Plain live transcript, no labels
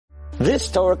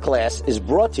This Torah class is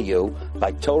brought to you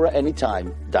by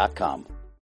TorahAnytime.com.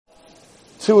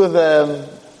 Two of them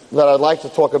that I'd like to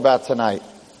talk about tonight.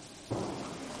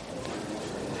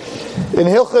 In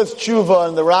Hilchos Tshuva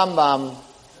in the Rambam,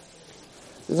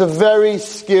 there's a very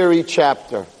scary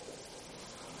chapter.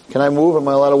 Can I move? Am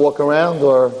I allowed to walk around,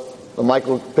 or the mic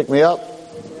will pick me up?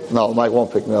 No, the mic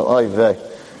won't pick me up. Oy vey.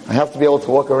 I have to be able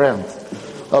to walk around.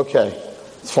 Okay,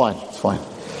 it's fine.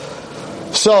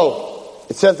 So,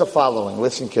 it says the following.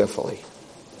 Listen carefully.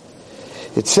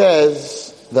 It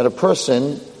says that a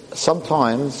person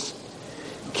sometimes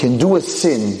can do a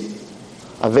sin,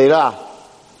 Aveirah,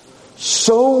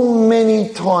 so many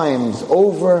times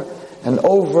over and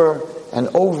over and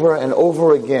over and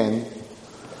over again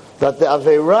that the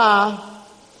Aveirah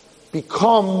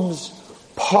becomes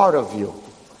part of you.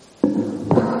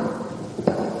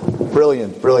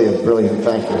 Brilliant.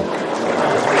 Thank you.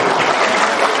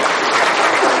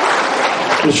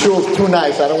 The shul's too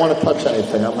nice. I don't want to touch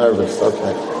anything. I'm nervous.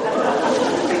 Okay.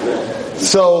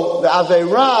 So the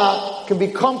Aveirah can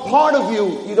become part of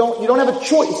you. You don't have a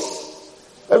choice.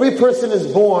 Every person is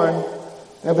born.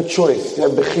 They have a choice. They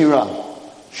have bechira.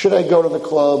 Should I go to the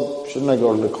club? Shouldn't I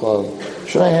go to the club?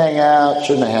 Should I hang out?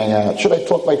 Shouldn't I hang out? Should I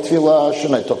talk by tefillah?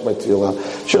 Shouldn't I talk by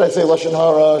tefillah? Should I say lashon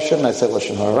hara? Shouldn't I say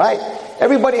lashon hara? Right?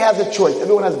 Everybody has a choice.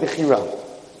 Everyone has bechira.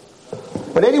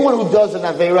 But anyone who does an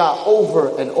Aveirah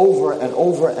over and over and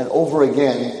over and over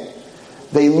again,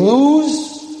 they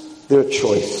lose their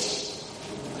choice.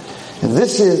 And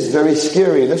this is very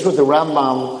scary. This is what the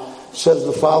Rambam says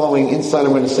the following. Inside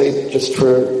I'm going to say it just for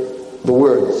the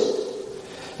words.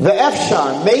 The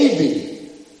Efshar,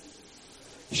 maybe,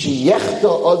 sheyechta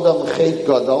adam chet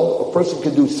gadol, a person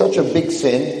can do such a big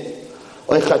sin,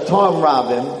 or chatam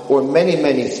rabim, or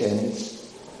many sins,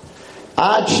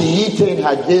 ad sheyitin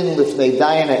hadin lifnei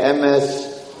dayan ha'emes,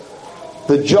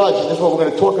 the judge, and this is what we're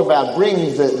going to talk about,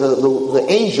 brings the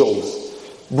angels,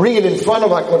 bring it in front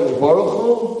of HaKadosh Baruch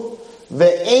Hu,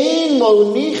 ve'ein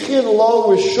monichin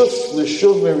lo rishus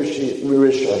l'shuv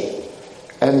mirishay.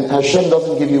 And Hashem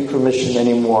doesn't give you permission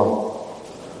anymore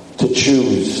to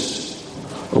choose.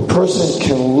 A person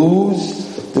can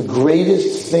lose the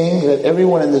greatest thing that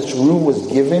everyone in this room was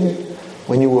given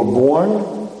when you were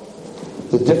born.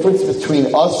 The difference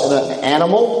between us and an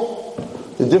animal,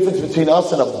 the difference between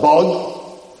us and a bug,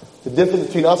 the difference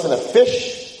between us and a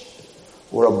fish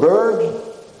or a bird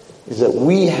is that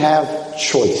we have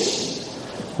choice.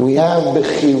 We have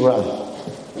bechira.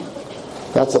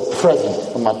 That's a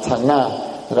present, a matana,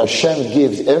 that Hashem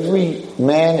gives every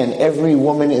man and every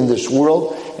woman in this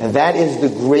world, and that is the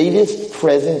greatest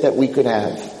present that we could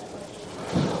have.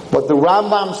 But the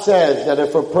Rambam says that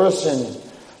if a person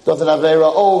does an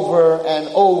Aveirah over and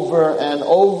over and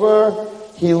over,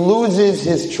 he loses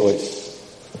his choice.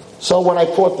 So when I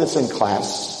taught this in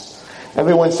class,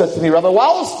 everyone said to me, Rabbi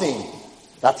Wallerstein,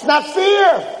 that's not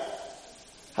fair.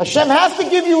 Hashem has to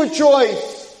give you a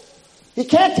choice. He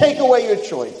can't take away your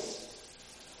choice.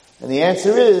 And the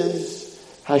answer is,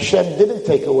 Hashem didn't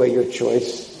take away your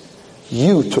choice.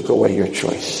 You took away your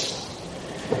choice.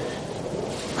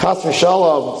 Chas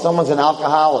v'shalom, someone's an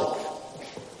alcoholic.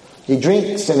 He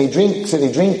drinks and he drinks and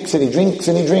he drinks and he drinks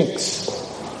and he drinks.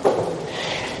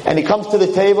 And he comes to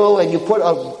the table and you put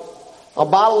a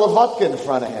bottle of vodka in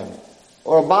front of him.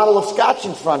 Or a bottle of scotch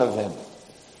in front of him.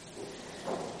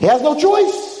 He has no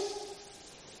choice.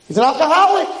 He's an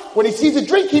alcoholic. When he sees a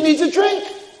drink, he needs a drink.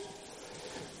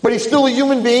 But he's still a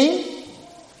human being.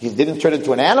 He didn't turn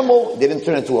into an animal. He didn't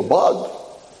turn into a bug.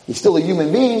 He's still a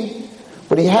human being.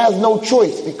 But he has no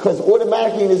choice because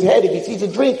automatically in his head, if he sees a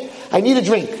drink, I need a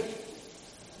drink.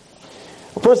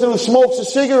 A person who smokes a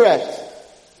cigarette,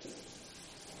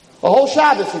 a whole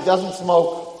Shabbos he doesn't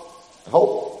smoke. I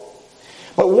hope.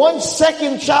 But 1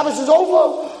 second Shabbos is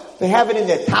over, they have it in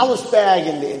their talus bag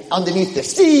and underneath the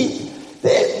seat.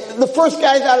 The first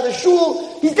guy's out of the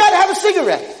shul, he's got to have a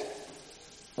cigarette.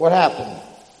 What happened?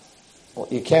 Well,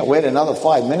 you can't wait another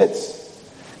 5 minutes?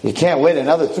 You can't wait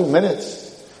another 2 minutes?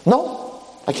 No,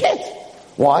 I can't.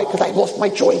 Why? Because I lost my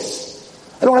choice.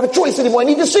 I don't have a choice anymore. I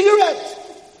need a cigarette.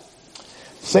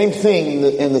 Same thing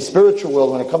in the spiritual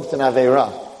world when it comes to an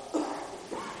Aveirah.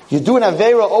 You do an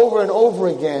Aveirah over and over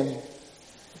again,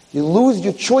 you lose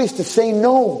your choice to say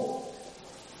no.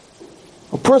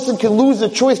 A person can lose the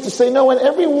choice to say no, and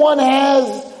everyone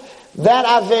has that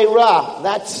Aveirah,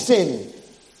 that sin,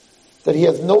 that he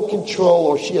has no control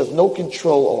or she has no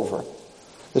control over.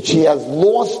 That she has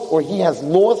lost or he has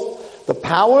lost the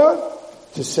power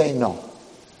to say no.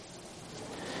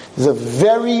 There's a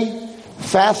very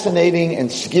fascinating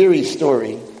and scary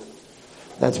story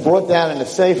that's brought down in a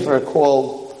sefer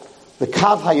called the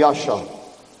Kav Hayashar.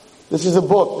 This is a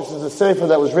book, this is a sefer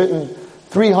that was written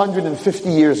 350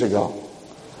 years ago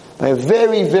by a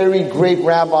very, very great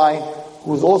rabbi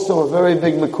who was also a very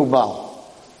big Mekubal.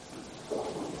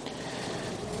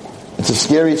 It's a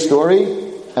scary story,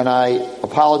 and I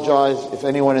apologize if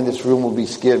anyone in this room will be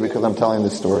scared because I'm telling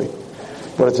this story.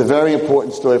 But it's a very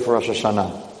important story for Rosh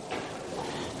Hashanah.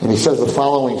 And he says the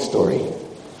following story.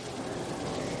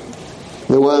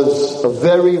 There was a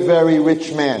very, very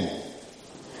rich man.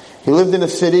 He lived in a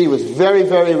city, he was very,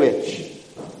 very rich.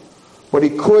 But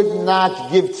he could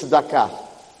not give tzedakah.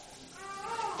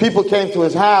 People came to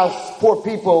his house, poor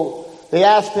people, they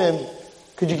asked him,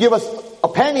 could you give us a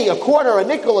penny, a quarter, a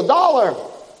nickel, a dollar?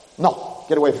 No,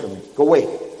 get away from me. Go away.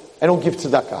 I don't give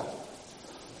tzedakah.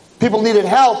 People needed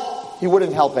help, he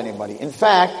wouldn't help anybody. In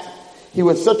fact, he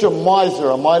was such a miser.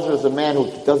 A miser is a man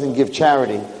who doesn't give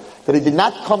charity, that he did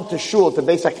not come to shul, to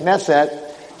Beis HaKnesset.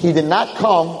 He did not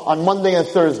come on Monday and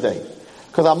Thursday.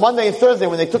 Because on Monday and Thursday,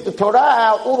 when they took the Torah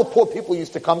out, all the poor people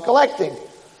used to come collecting.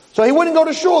 So he wouldn't go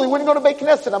to shul, he wouldn't go to Beis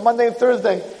HaKnesset on Monday and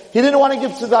Thursday. He didn't want to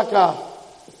give tzedakah.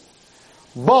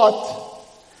 But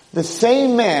the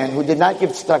same man who did not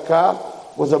give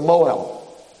tzedakah was a Moel.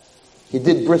 He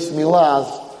did bris milahs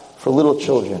for little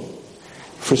children.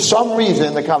 For some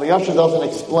reason, the Kav HaYashar doesn't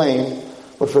explain,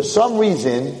 but for some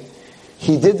reason,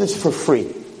 he did this for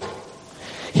free.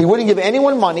 He wouldn't give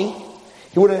anyone money,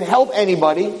 he wouldn't help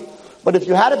anybody, but if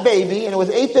you had a baby and it was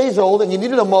 8 days old and you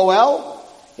needed a Moel,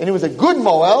 and he was a good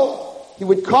Moel, he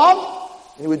would come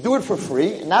and he would do it for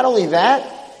free. And not only that,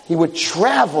 he would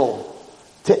travel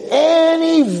to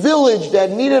any village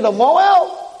that needed a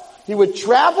Moel. He would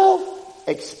travel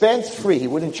expense free. He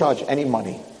wouldn't charge any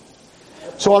money.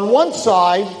 So on one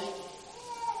side,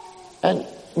 and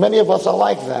many of us are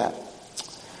like that,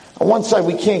 on one side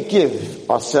we can't give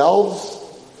ourselves,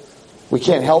 we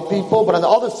can't help people, but on the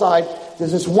other side,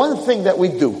 there's this one thing that we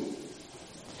do.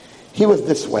 He was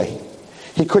this way.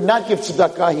 He could not give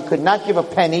tzedakah, he could not give a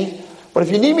penny, but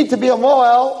if you need me to be a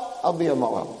Moel, I'll be a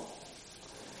Moel.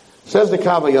 Says the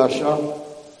Kav HaYashar,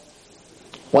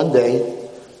 one day,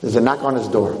 there's a knock on his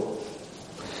door.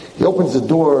 He opens the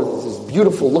door, there's this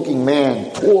beautiful looking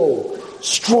man, tall,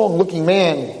 strong looking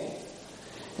man.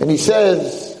 And he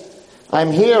says,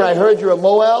 I'm here, I heard you're a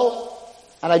Moel,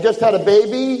 and I just had a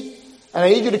baby, and I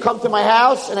need you to come to my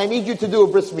house, and I need you to do a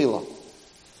bris milah.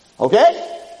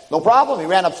 Okay? No problem. He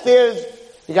ran upstairs,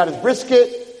 he got his brisket,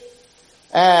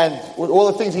 and with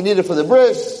all the things he needed for the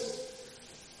bris,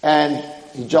 and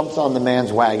he jumps on the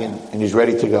man's wagon, and he's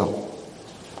ready to go.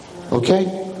 Okay?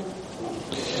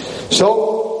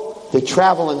 So, they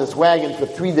travel in this wagon for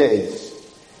 3 days.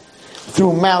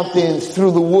 Through mountains,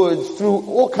 through the woods, through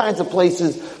all kinds of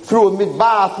places, through a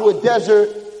midbar, through a desert.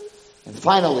 And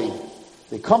finally,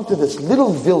 they come to this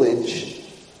little village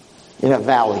in a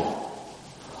valley.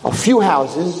 A few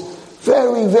houses,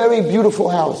 very, very beautiful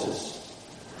houses.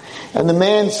 And the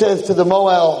man says to the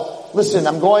Moel, listen,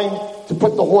 I'm going to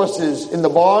put the horses in the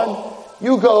barn.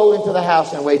 You go into the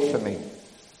house and wait for me.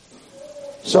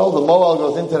 So the Moel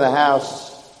goes into the house,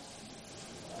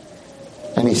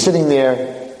 and he's sitting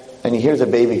there, and he hears a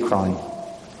baby crying.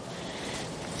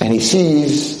 And he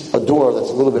sees a door that's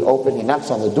a little bit open. He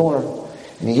knocks on the door,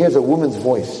 and he hears a woman's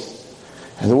voice.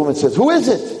 And the woman says, who is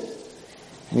it?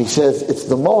 And he says, it's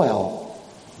the Moel.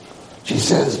 She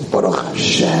says, Baruch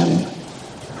Hashem,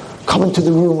 come into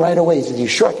the room right away. He says, you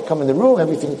sure I can come in the room?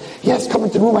 Everything. Yes, come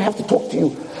into the room. I have to talk to you.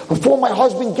 Before my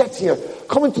husband gets here,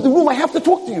 come into the room. I have to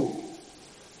talk to you.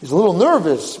 He's a little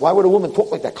nervous. Why would a woman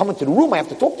talk like that? Come into the room. I have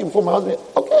to talk to you before my husband.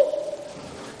 Okay.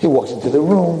 He walks into the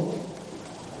room.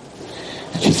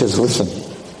 And she says, listen,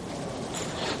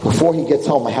 before he gets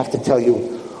home, I have to tell you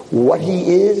what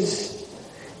he is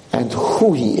and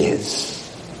who he is.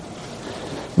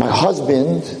 My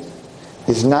husband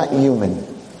is not human.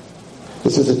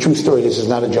 This is a true story. This is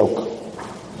not a joke.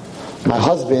 My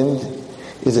husband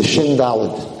is a Shin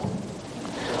Daled.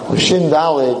 A Shin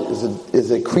Daled is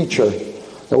a creature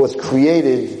that was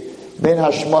created Ben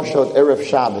Hashmashot Erev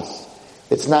Shabbos.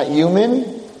 It's not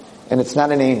human and it's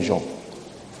not an angel.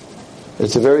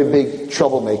 It's a very big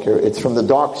troublemaker. It's from the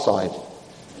dark side.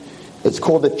 It's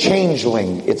called a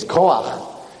changeling. Its koach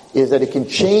is that it can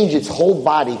change its whole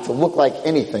body to look like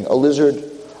anything. A lizard,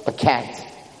 a cat,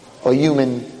 a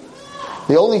human.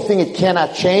 The only thing it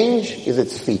cannot change is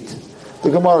its feet. The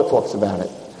Gemara talks about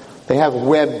it. They have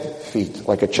webbed feet,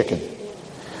 like a chicken.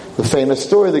 The famous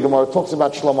story, the Gemara talks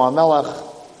about Shlomo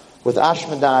HaMelech with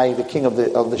Ashmedai, the king of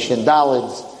the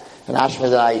Shindalids, and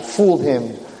Ashmedai fooled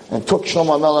him and took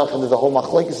Shlomo HaMelech, and there's a whole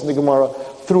machlekes in the Gemara,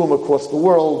 threw him across the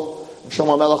world. And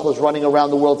Shlomo HaMelech was running around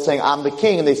the world saying, I'm the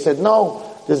king, and they said, no,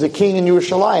 there's a king in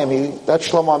Yerushalayim. That's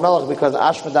Shlomo HaMelech, because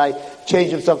Ashmedai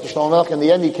changed himself to Shlomo HaMelech. In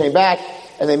the end, he came back,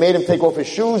 and they made him take off his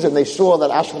shoes, and they saw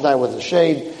that Ashmedai was a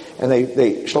shade, and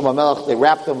Shlomo HaMelech, they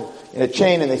wrapped him in a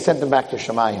chain, and they sent him back to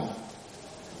Shemayim.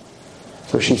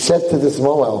 So she said to this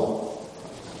Moel,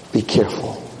 be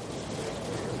careful.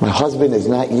 My husband is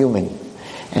not human,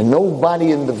 and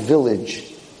nobody in the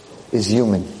village is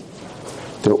human.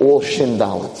 They're all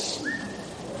Shindalits.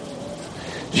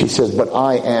 She says, but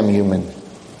I am human.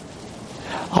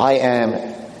 I am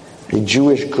a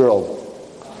Jewish girl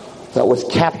that was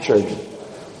captured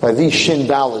by these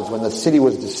Shindalits when the city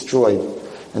was destroyed.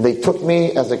 And they took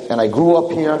me and I grew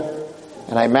up here,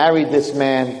 and I married this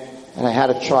man, and I had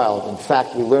a child. In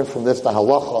fact, we learned from this the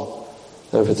halacha,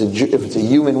 that if it's a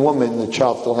human woman, the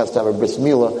child still has to have a bris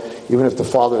milah, even if the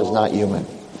father is not human.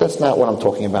 That's not what I'm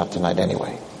talking about tonight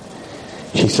anyway.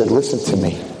 She said, listen to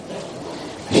me.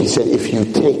 She said, if you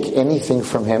take anything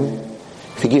from him,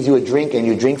 if he gives you a drink and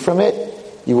you drink from it,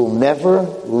 you will never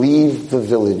leave the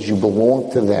village. You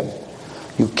belong to them.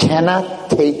 You cannot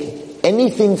take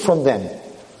anything from them.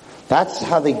 That's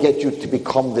how they get you to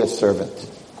become their servant.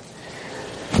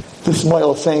 This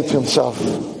Moel is saying to himself,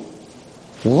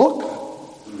 look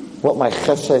what my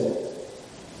chesed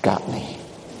got me.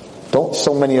 Don't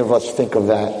so many of us think of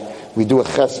that. We do a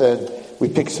chesed, we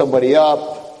pick somebody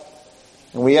up,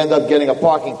 and we end up getting a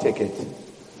parking ticket.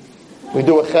 We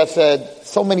do a chesed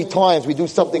so many times, we do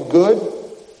something good,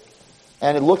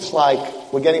 and it looks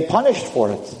like we're getting punished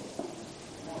for it.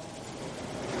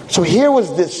 So here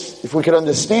was this, if we could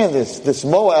understand this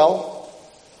Moel,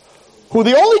 who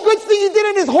the only good thing he did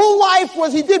in his whole life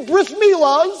was he did bris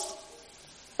milahs,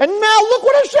 and now look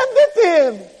what Hashem did to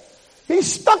him.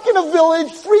 He's stuck in a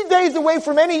village 3 days away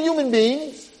from any human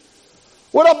beings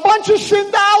with a bunch of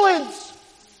Shindalids.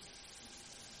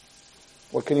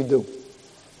 What can he do?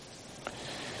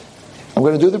 I'm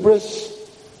going to do the bris.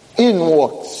 In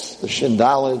walks the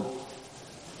Shindalid.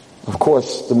 Of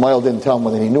course, the Moel didn't tell him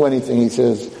whether he knew anything. He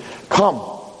says, come,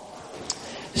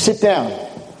 sit down.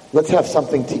 Let's have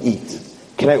something to eat.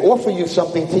 Can I offer you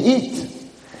something to eat?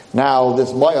 Now,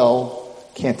 this Moel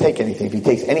can't take anything. If he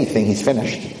takes anything, he's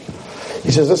finished.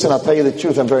 He says, listen, I'll tell you the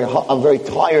truth. I'm very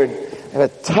tired. I have a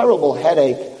terrible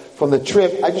headache from the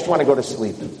trip. I just want to go to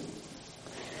sleep.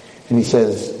 And he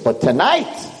says, but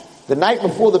tonight, the night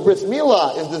before the bris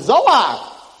milah, is the Zohar.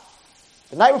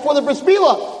 The night before the bris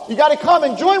milah, you got to come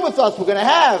and join with us. We're going to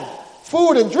have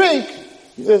food and drink.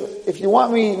 He says, if you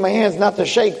want my hands not to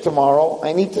shake tomorrow,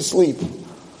 I need to sleep.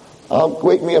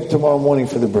 Wake me up tomorrow morning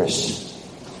for the bris.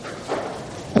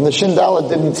 And the Shindala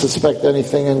didn't suspect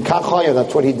anything, and Kachaya,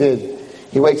 that's what he did.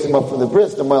 He wakes him up from the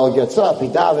bris, the Moel gets up, he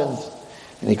davens,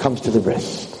 and he comes to the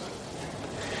bris.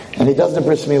 And he does the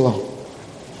bris milah.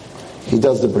 He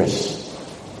does the bris.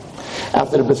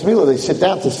 After the bris milah, they sit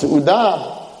down to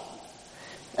Seudah,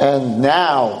 and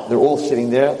now they're all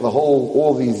sitting there,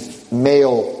 all these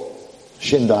male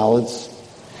Shindalids,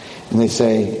 and they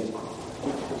say,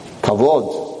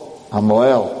 Kavod,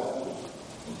 HaMoel,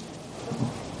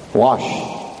 wash,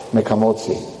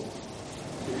 mekamotzi.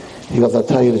 He goes, I'll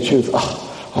tell you the truth. A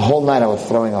whole night I was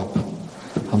throwing up.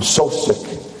 I'm so sick.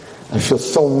 I feel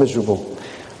so miserable.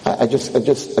 I just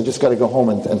got to go home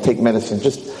and take medicine.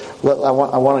 I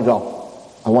want to go.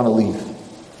 I want to leave.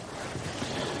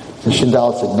 The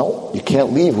Shindal said, no, you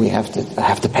can't leave. I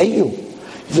have to pay you.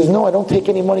 He says, no, I don't take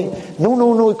any money.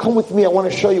 No, come with me. I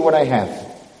want to show you what I have.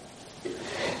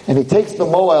 And he takes the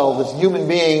Moel, this human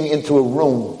being, into a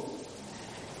room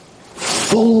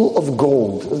full of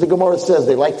gold. As the Gemara says,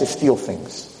 they like to steal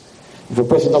things. If a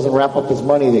person doesn't wrap up his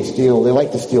money, they steal. They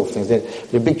like to steal things.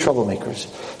 They're big troublemakers.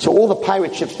 So all the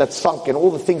pirate ships that sunk and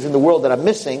all the things in the world that are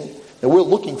missing, that we're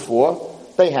looking for,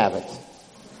 they have it.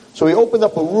 So he opened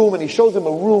up a room and he shows them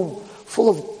a room full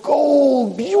of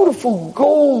gold, beautiful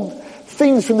gold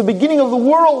things from the beginning of the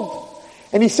world.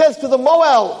 And he says to the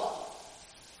Moel,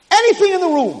 anything in the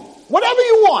room, whatever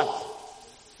you want.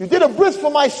 You did a bris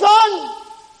for my son,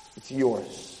 it's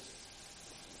yours.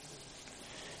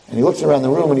 And he looks around the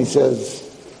room and he says,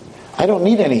 I don't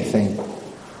need anything.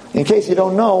 In case you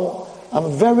don't know,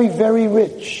 I'm very, very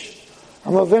rich.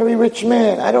 I'm a very rich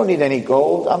man. I don't need any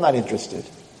gold. I'm not interested.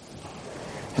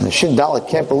 And the Shindalit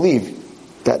can't believe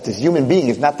that this human being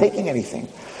is not taking anything.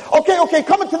 Okay,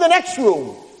 come into the next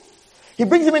room. He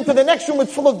brings him into the next room.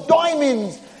 It's full of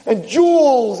diamonds and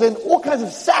jewels and all kinds of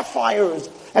sapphires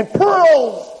and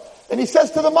pearls. And he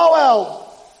says to the Moel,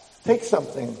 take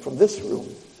something from this room.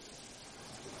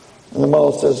 And the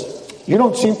Moel says, you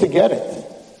don't seem to get it.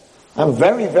 I'm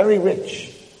very, very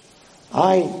rich.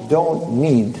 I don't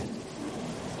need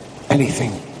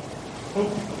anything.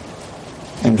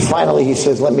 And finally he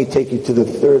says, let me take you to the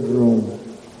third room.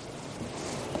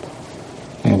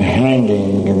 And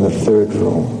hanging in the third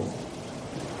room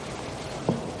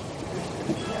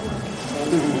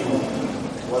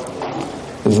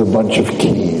is a bunch of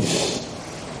keys.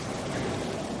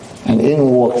 And in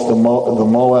walks the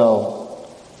Moel,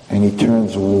 and he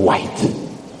turns white.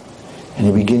 And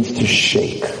he begins to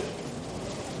shake.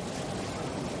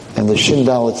 And the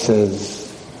Shindalet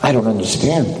says, I don't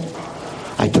understand.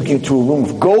 I took you to a room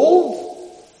of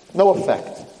gold, no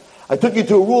effect. I took you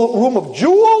to a room of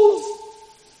jewels,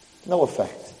 no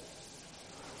effect.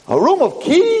 A room of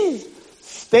keys,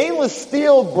 stainless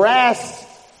steel, brass,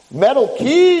 metal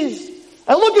keys,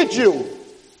 and look at you.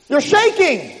 You're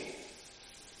shaking.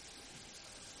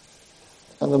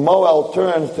 And the Moel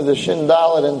turns to the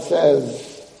Shindalet and says,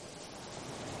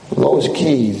 those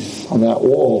keys on that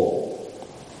wall,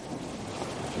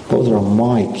 those are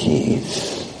my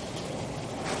keys.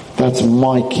 That's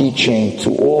my keychain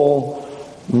to all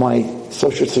my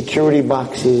Social Security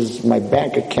boxes, my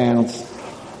bank accounts.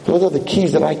 Those are the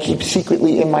keys that I keep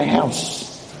secretly in my house.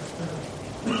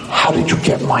 How did you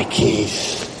get my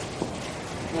keys?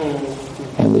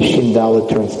 And the Shindalet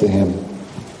turns to him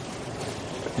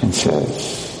and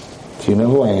says, do you know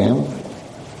who I am?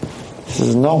 He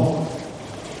says, no.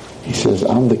 He says,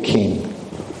 I'm the king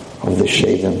of the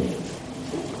Shadim.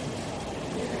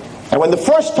 And when the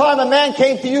first time a man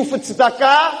came to you for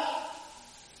tzedakah,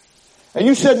 and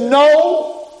you said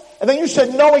no, and then you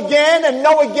said no again, and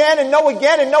no again, and no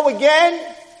again, and no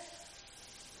again,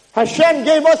 Hashem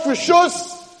gave us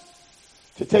reshus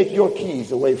to take your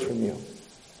keys away from you.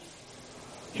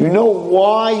 You know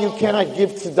why you cannot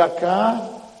give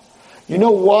tzedakah? You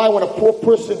know why when a poor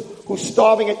person who's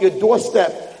starving at your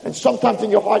doorstep, and sometimes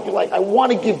in your heart you're like, I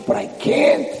want to give, but I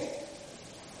can't.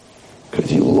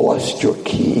 Because you lost your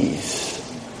keys.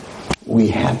 We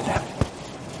have them.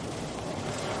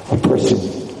 A person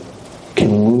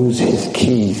can lose his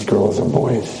keys, girls and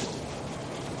boys.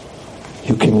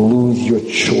 You can lose your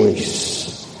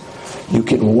choice. You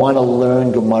can want to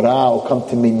learn Gemara or come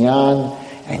to Minyan,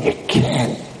 and you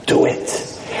can't do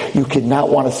it. You could not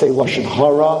want to say Lashon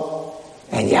Hara,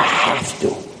 and you have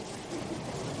to.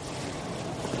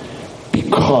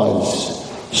 Because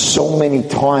so many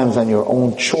times on your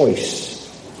own choice,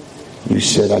 you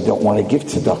said, I don't want to give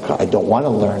tzedakah, I don't want to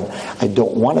learn, I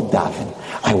don't want to daven,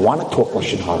 I want to talk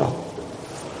Lashon Hara.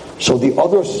 So the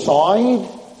other side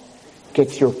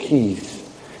gets your keys,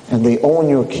 and they own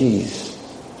your keys.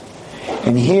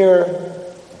 And here,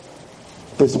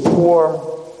 this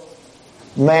poor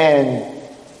man,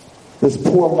 this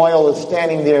poor Moel is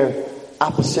standing there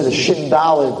opposite a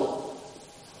Shindalet.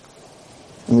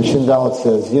 And the Shindalet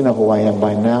says, you know who I am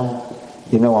by now.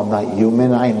 You know I'm not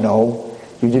human. I know.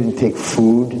 You didn't take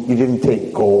food. You didn't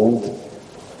take gold.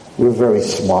 We're very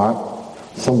smart.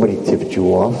 Somebody tipped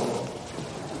you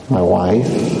off. My wife.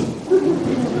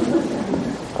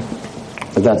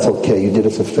 But that's okay. You did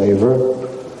us a favor.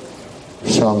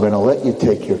 So I'm going to let you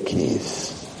take your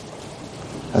keys.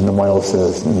 And the Moel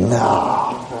says, no,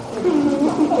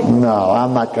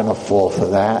 I'm not going to fall for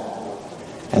that.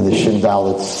 And the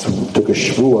Shindalet took a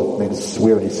shvuah, made a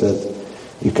swear, and he said,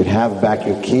 you can have back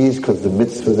your keys because the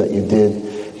mitzvah that you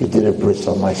did a bris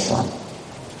on my son.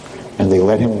 And they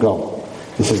let him go.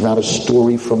 This is not a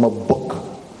story from a book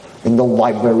in the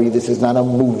library. This is not a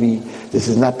movie. This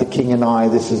is not The King and I.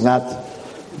 This is not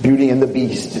Beauty and the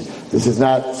Beast. This is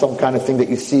not some kind of thing that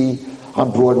you see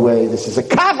on Broadway. This is a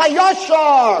Kav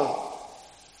HaYashar.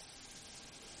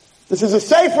 This is a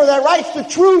sefer that writes the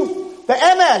truth, the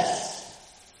emes.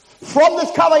 From this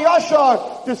Kav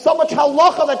HaYashar, there's so much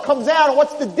halacha that comes out. And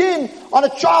what's the din on a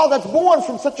child that's born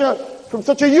from such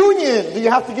a union? Do you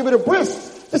have to give it a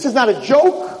bris? This is not a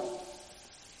joke.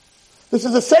 This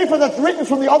is a sefer that's written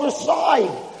from the other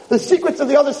side. The secrets of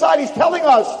the other side. He's telling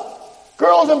us,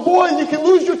 girls and boys, you can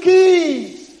lose your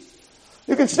keys.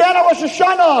 You can stand on Rosh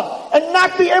Hashanah and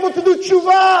not be able to do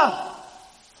tshuva.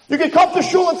 You can come to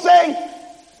shul and say,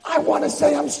 I want to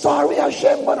say I'm sorry,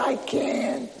 Hashem, but I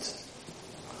can't.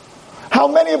 How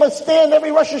many of us stand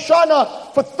every Rosh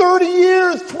Hashanah for 30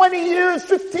 years, 20 years,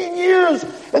 15 years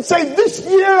and say, this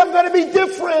year I'm going to be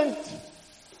different.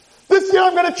 This year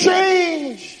I'm going to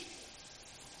change.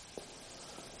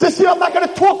 This year I'm not going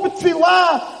to talk with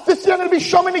tefillah. This year I'm going to be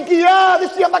shomer negiyah.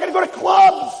 This year I'm not going to go to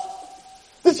clubs.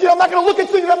 This year I'm not going to look at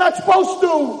things I'm not supposed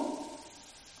to.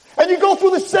 And you go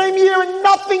through the same year and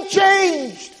nothing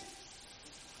changed.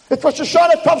 It's Rosh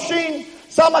Hashanah, Tavshin,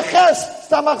 Samach Ches,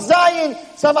 Samach Zayin,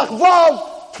 Samach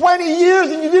Vav, 20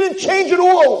 years and you didn't change it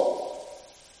all.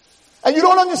 And you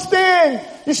don't understand.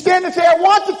 You stand and say, I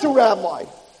wanted to, Rabbi.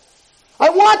 I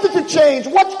wanted to change.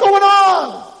 What's going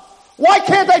on? Why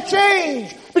can't I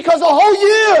change? Because the whole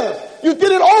year you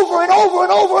did it over and over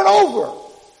and over and over.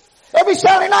 Every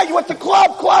Saturday night you went to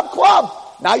club.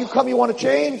 Now you come, you want to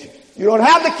change? You don't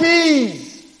have the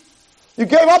keys. You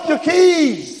gave up your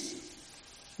keys.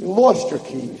 You lost your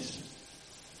keys.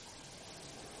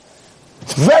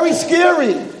 It's very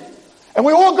scary. And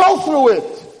we all go through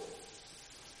it.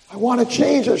 I want to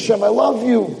change, Hashem. I love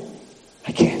you.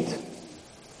 I can't.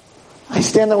 I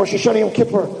stand on Rosh Hashanah Yom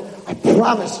Kippur. I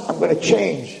promise I'm going to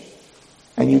change.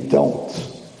 And you don't.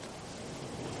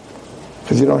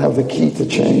 Because you don't have the key to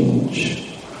change.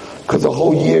 Because the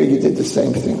whole year you did the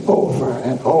same thing over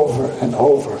and over and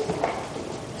over.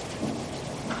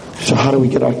 So how do we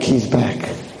get our keys back?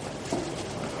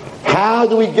 How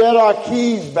do we get our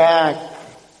keys back?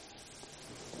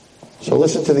 So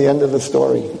listen to the end of the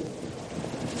story.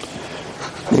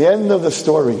 The end of the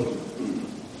story.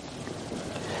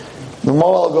 The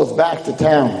Moel goes back to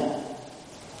town.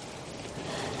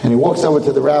 And he walks over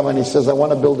to the rabbi and he says, I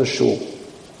want to build a shul.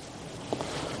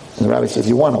 And the rabbi says,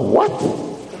 you want to what?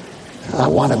 I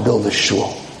want to build a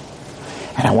shul.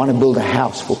 And I want to build a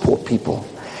house for poor people.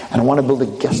 And I want to build a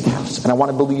guest house. And I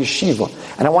want to build a yeshiva.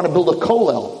 And I want to build a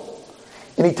kollel.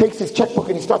 And he takes his checkbook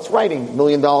and he starts writing, $1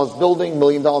 million building, $1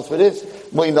 million for this,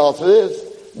 $1 million for this,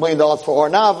 $1 million for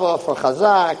Ornava, for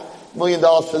Chazak, $1 million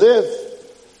for this.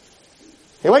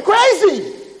 He went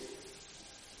crazy.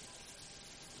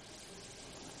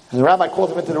 And the rabbi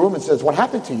calls him into the room and says, what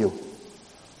happened to you?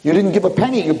 You didn't give a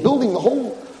penny. You're building the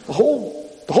whole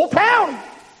town.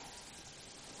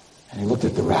 And he looked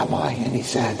at the rabbi and he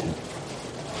said,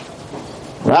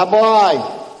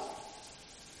 Rabbi,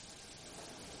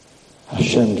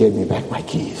 Hashem gave me back my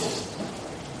keys.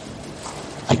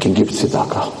 I can give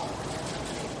tzedakah.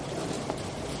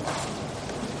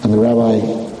 And the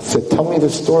rabbi said, tell me the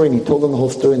story. And he told him the whole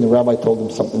story. And the rabbi told him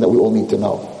something that we all need to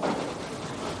know.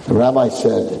 The rabbi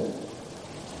said,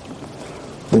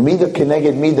 the midah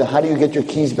keneged midah, how do you get your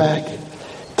keys back?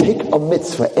 Take a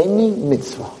mitzvah, any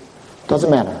mitzvah. Doesn't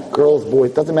matter. Girls,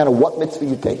 boys, doesn't matter what mitzvah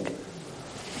you take.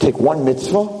 Take one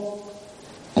mitzvah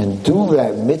and do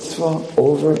that mitzvah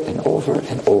over and over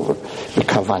and over. The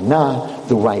kavanah,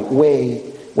 the right way,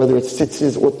 whether it's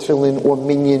tzitzis or tefillin or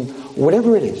minyan,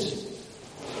 whatever it is.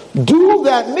 Do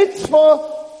that mitzvah.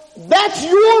 That's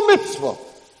your mitzvah.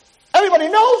 Everybody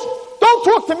knows. Don't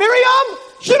talk to Miriam.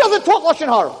 She doesn't talk Lashon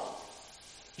Hara.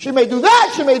 She may do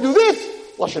that. She may do this.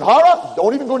 Lashon Hara,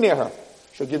 don't even go near her.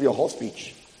 She'll give you a whole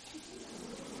speech.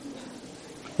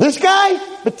 This guy,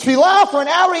 b'tfilah for an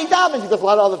hour he davens. He does a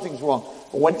lot of other things wrong.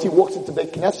 But once he walks into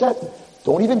Beit Knesset,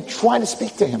 don't even try to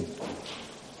speak to him.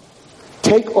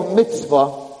 Take a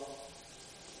mitzvah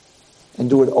and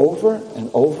do it over and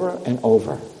over and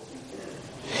over.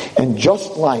 And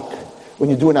just like when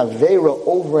you do an Aveira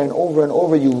over and over and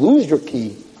over, you lose your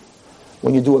key.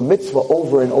 When you do a mitzvah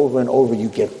over and over and over, you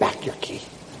get back your key.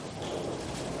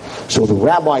 So the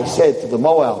rabbi said to the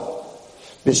Moel,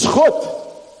 B'schut,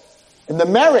 in the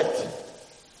merit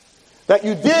that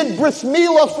you did bris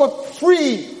milah for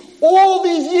free all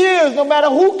these years, no matter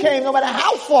who came, no matter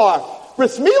how far,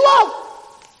 bris milah,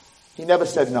 he never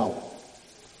said no.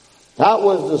 That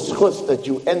was the schus that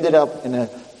you ended up in a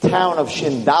town of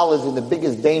Shindalas in the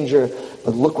biggest danger,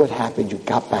 but look what happened, you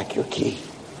got back your key.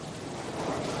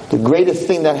 The greatest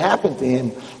thing that happened to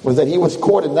him was that he was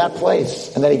caught in that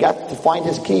place and that he got to find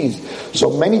his keys. So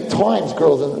many times,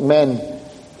 girls and men,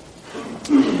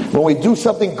 when we do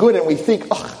something good and we think,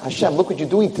 oh, Hashem, look what you're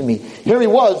doing to me. Here he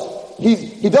was,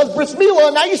 he does bris milah,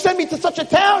 and now you send me to such a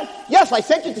town? Yes, I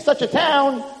sent you to such a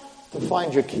town to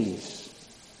find your keys.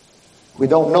 We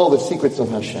don't know the secrets of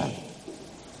Hashem.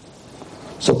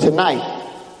 So tonight,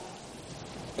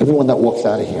 everyone that walks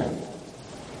out of here,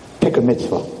 pick a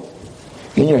mitzvah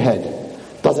in your head.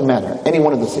 Doesn't matter. Any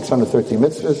one of the 613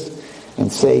 mitzvahs,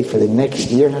 and say for the next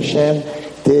year, Hashem,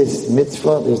 this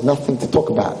mitzvah, there's nothing to talk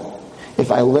about. If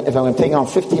I'm taking on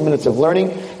 15 minutes of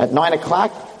learning at 9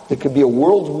 o'clock, there could be a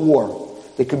world war.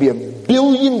 There could be $1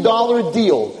 billion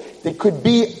deal. There could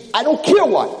be, I don't care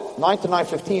what, 9 to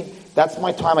 9:15. That's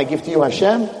my time I give to you,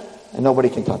 Hashem, and nobody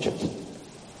can touch it.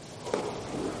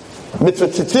 Mitzvah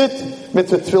tzitzit,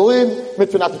 mitzvah tefillin,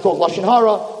 mitzvah not to talk Lashon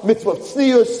Hara, mitzvah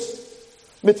tznius,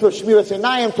 mitzvah shmiras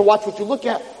einayim, to watch what you look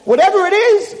at. Whatever it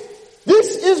is,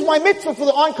 this is my mitzvah for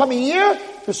the oncoming year.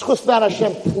 B'schus that,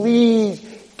 Hashem, please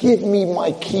give me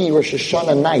my key, Rosh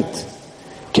Hashanah night.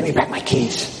 Give me back my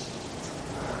keys.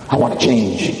 I want to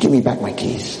change. Give me back my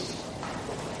keys.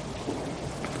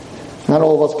 Not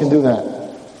all of us can do that.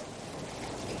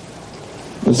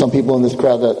 There's some people in this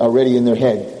crowd that are already in their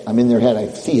head. I'm in their head. I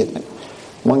see it.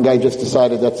 One guy just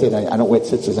decided, that's it, I don't wear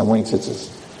tzitzis, I'm wearing tzitzis.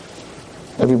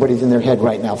 Everybody's in their head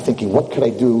right now thinking, what could I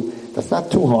do that's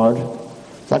not too hard,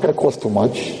 it's not going to cost too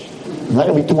much, it's not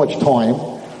going to be too much time,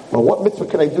 but what mitzvah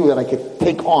could I do that I could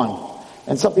take on?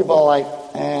 And some people are like,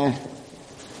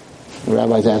 the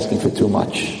rabbi's asking for too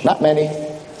much. Not many.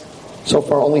 So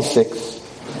far, only 6.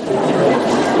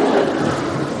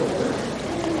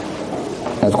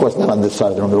 And of course, not on this side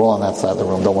of the room. They're all on that side of the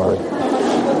room. Don't worry.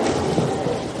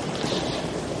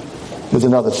 There's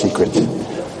another secret.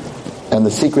 And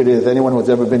the secret is, anyone who's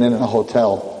ever been in a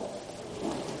hotel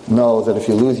knows that if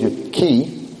you lose your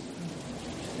key,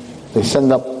 they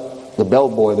send up the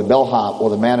bellboy, the bellhop, or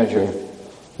the manager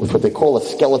with what they call a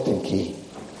skeleton key,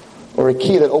 or a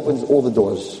key that opens all the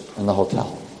doors in the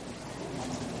hotel.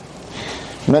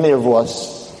 Many of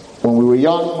us, when we were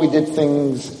young, we did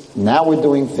things. Now we're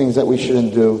doing things that we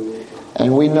shouldn't do,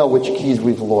 and we know which keys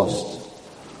we've lost.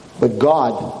 But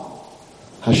God,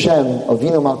 Hashem,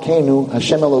 Avinu Malkeinu,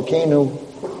 Hashem Elokeinu,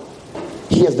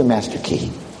 He has the master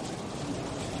key.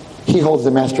 He holds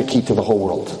the master key to the whole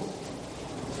world.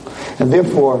 And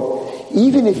therefore,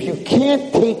 even if you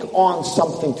can't take on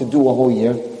something to do a whole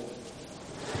year,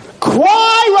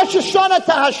 cry Rosh Hashanah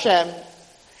to Hashem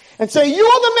and say, you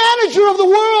are the manager of the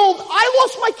world. I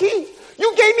lost my key.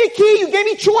 You gave me a key. You gave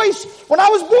me choice. When I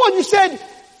was born, you said,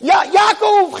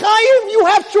 Yaakov, Chaim, you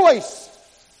have choice.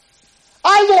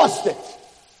 I lost it.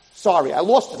 Sorry, I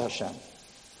lost it, Hashem.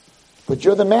 But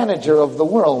you're the manager of the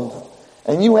world,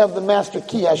 and you have the master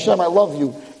key. Hashem, I love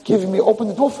you. Open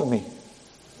the door for me.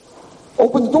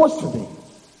 Open the doors for me.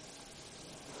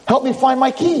 Help me find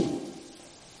my key.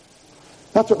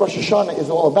 That's what Rosh Hashanah is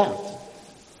all about.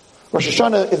 Rosh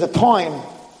Hashanah is a time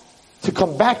to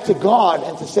come back to God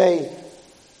and to say,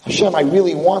 Hashem, I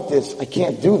really want this. I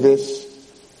can't do this.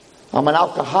 I'm an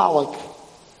alcoholic.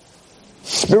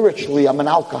 Spiritually, I'm an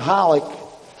alcoholic.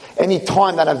 Any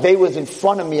time that Avera is in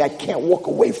front of me, I can't walk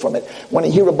away from it. When I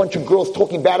hear a bunch of girls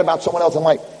talking bad about someone else, I'm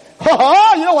like, ha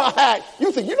ha, you know what?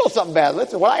 You think you know something bad.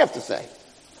 Listen what I have to say.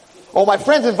 Oh, my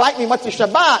friends invite me Motzei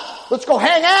Shabbat. Let's go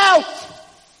hang out.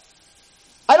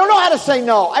 I don't know how to say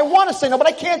no. I want to say no, but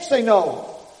I can't say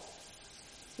no.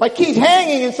 My key's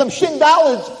hanging in some Shin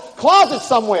Daled's closet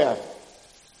somewhere.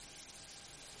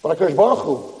 But HaKadosh Baruch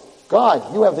Hu,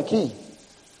 God, you have the key.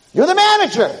 You're the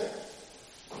manager.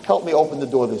 Help me open the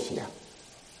door this year.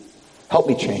 Help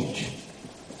me change.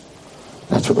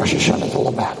 That's what Rosh Hashanah is all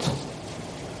about.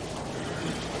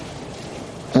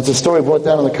 That's a story brought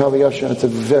down in the Kav HaYashar, and it's a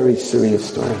very serious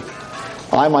story.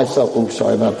 I myself,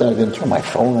 sorry about that, I didn't turn my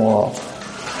phone off.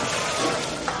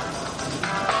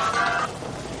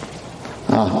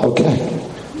 Okay.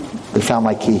 We found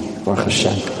my key, Baruch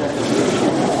Hashem.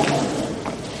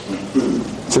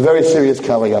 It's a very serious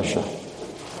Kav HaYashar.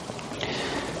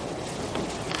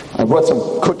 I brought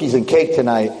some cookies and cake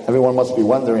tonight. Everyone must be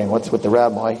wondering what's with the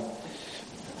rabbi.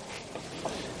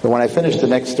 But when I finish the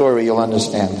next story, you'll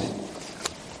understand.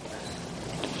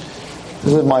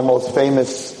 This is my most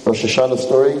famous Rosh Hashanah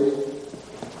story.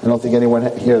 I don't think anyone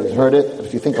here has heard it. But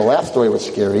if you think the last story was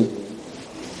scary,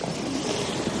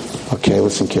 okay,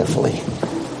 listen carefully.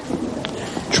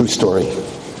 True story.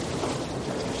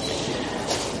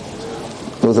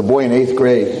 There was a boy in 8th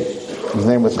grade. His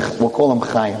name was, we'll call him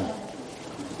Chaim.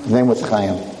 His name was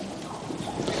Chaim.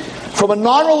 From a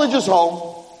non-religious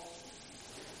home.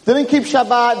 Didn't keep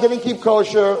Shabbat, didn't keep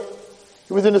kosher.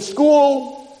 He was in a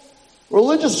school,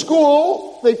 religious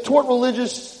school. They taught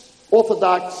religious,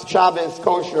 Orthodox, Shabbos,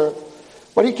 kosher.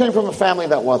 But he came from a family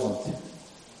that wasn't.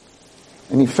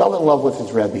 And he fell in love with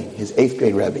his Rebbe, his 8th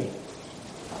grade Rebbe.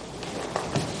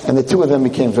 And the two of them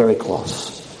became very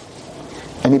close.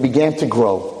 And he began to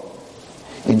grow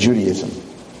in Judaism.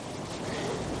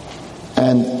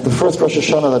 And the first Rosh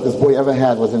Hashanah that this boy ever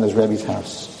had was in his Rebbe's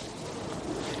house.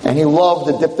 And he loved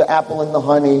to dip the apple in the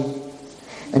honey.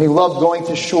 And he loved going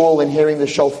to shul and hearing the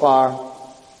shofar.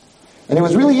 And he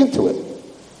was really into it.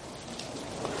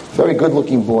 Very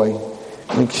good-looking boy.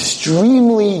 An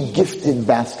extremely gifted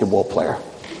basketball player.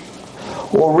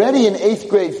 Already in 8th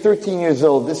grade, 13 years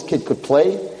old, this kid could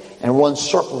play and run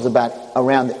circles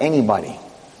around anybody.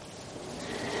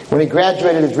 When he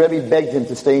graduated, his Rebbe begged him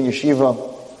to stay in yeshiva.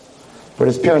 But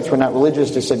his parents were not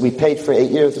religious. They said, we paid for 8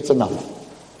 years, it's enough.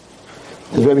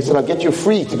 His Rebbe said, I'll get you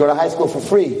free to go to high school for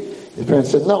free. His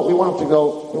parents said, no, we want him to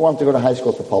go to high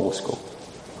school, to public school.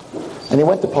 And he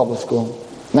went to public school.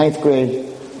 9th grade,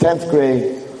 10th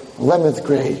grade, 11th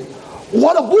grade.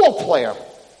 What a ball player!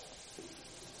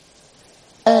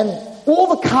 And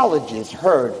all the colleges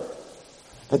heard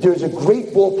that there's a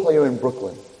great ball player in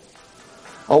Brooklyn.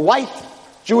 A white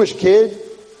Jewish kid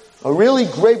a really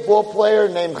great ball player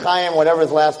named Chaim, whatever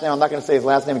his last name. I'm not going to say his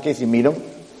last name in case you meet him.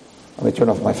 Let me turn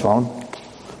off my phone.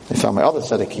 I found my other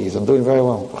set of keys. I'm doing very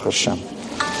well. Hashem.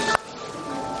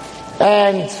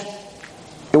 And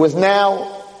it was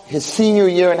now his senior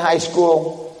year in high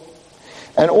school.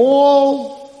 And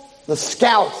all the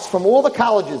scouts from all the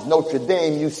colleges, Notre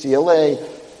Dame, UCLA,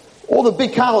 all the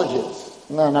big colleges,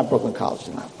 no, not Brooklyn College,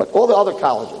 but all the other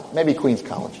colleges, maybe Queens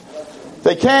College,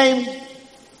 they came,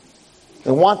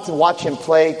 they want to watch him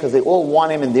play because they all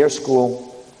want him in their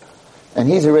school. And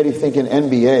he's already thinking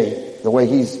NBA, the way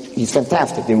he's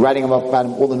fantastic. They're writing about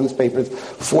him, all the newspapers,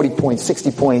 40 points,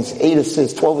 60 points, 8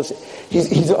 assists, 12 assists.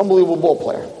 He's an unbelievable ball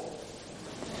player.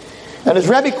 And his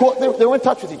Rebbe, they were in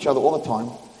touch with each other all the time.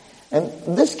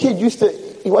 And this kid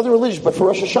he wasn't religious, but for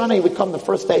Rosh Hashanah, he would come the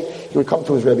first day, he would come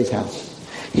to his Rebbe's house.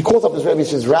 He calls up his Rebbe, he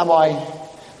says, Rabbi,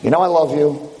 you know I love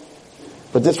you,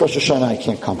 but this Rosh Hashanah I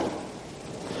can't come.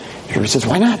 The Rebbe says,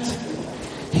 why not?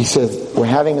 He says, we're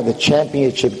having the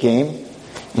championship game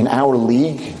in our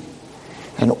league,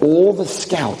 and all the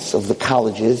scouts of the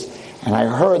colleges, and I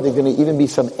heard there's going to even be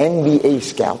some NBA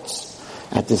scouts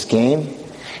at this game,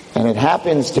 and it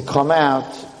happens to come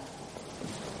out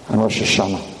on Rosh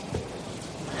Hashanah.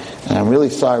 And I'm really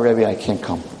sorry, Rebbe, I can't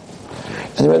come.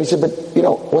 And the Rebbe said, but,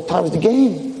 what time is the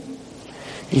game?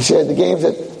 He said, the game's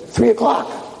at 3 o'clock.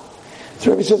 So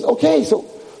the Rebbe says, okay, so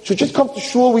just come to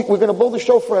shul. We're going to blow the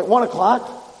shofar at 1 o'clock.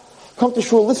 Come to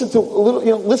shul, listen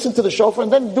to the shofar,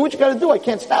 and then do what you got to do. I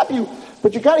can't stop you,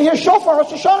 but you got to hear shofar,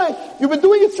 Rosh Hashanah. You've been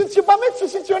doing it since your bar mitzvah,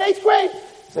 since you're in 8th grade.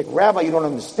 It's like, Rabbi, you don't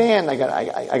understand. I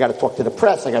got to talk to the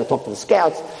press. I got to talk to the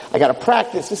scouts. I got to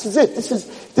practice. This is it. This is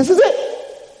it.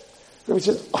 Rabbi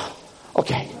says,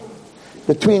 okay.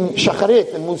 Between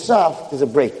Shacharit and Musaf, there's a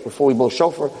break before we blow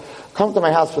shofar. Come to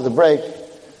my house for the break.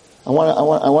 I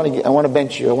want to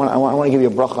bench you. I want to give you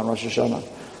a bracha on Rosh Hashanah.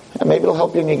 And maybe it'll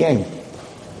help you in your game.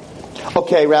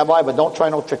 Okay, Rabbi, but don't try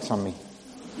no tricks on me.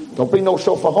 Don't bring no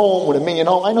shofar home with a minion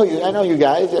home. I know you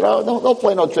guys. Don't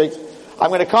play no tricks. I'm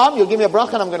going to come. You'll give me a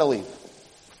bracha, and I'm going to leave.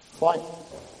 Fine.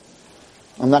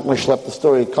 I'm not going to schlep the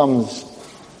story. It comes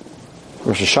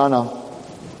Rosh Hashanah,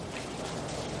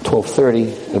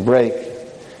 12:30, the break.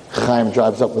 Chaim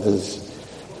drives up with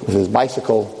his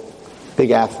bicycle,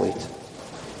 big athlete.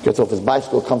 Gets off his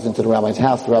bicycle, comes into the rabbi's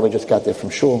house. The rabbi just got there from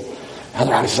shul. And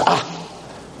the rabbi says,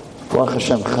 Baruch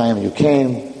Hashem, Chaim, you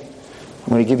came. I'm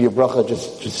going to give you a bracha.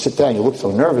 Just sit down. You look so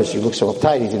nervous. You look so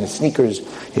uptight. He's in his sneakers,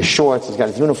 his shorts. He's got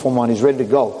his uniform on. He's ready to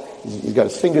go. He's got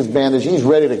his fingers bandaged. He's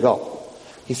ready to go.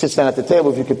 He sits down at the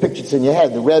table. If you can picture it in your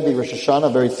head, the Rebbe, Rosh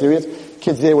Hashanah, very serious.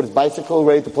 Kid's there with his bicycle,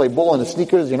 ready to play ball, and his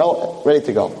sneakers, ready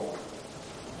to go.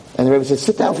 And the Rebbe says,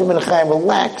 sit down for a minute, Chaim,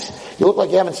 relax. You look like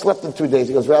you haven't slept in 2 days.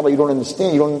 He goes, Rabbi, you don't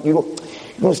understand. You don't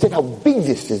understand how big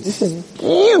this is. This is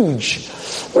huge.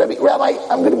 Rabbi,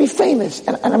 I'm going to be famous,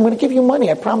 and I'm going to give you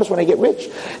money. I promise when I get rich.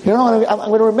 I'm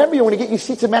going to remember you when I get you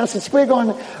seats at Madison Square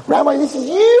going, Rabbi, this is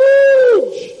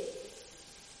huge.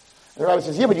 And the rabbi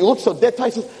says, yeah, but you look so dead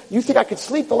tight. He says, you think I could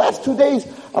sleep the last 2 days?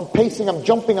 I'm pacing, I'm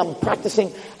jumping, I'm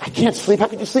practicing. I can't sleep. How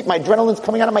could you sleep? My adrenaline's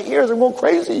coming out of my ears. I'm going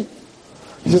crazy.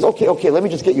 He says, okay, let me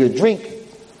just get you a drink.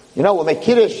 We'll make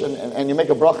kiddush, and you make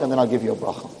a bracha, and then I'll give you a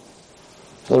bracha.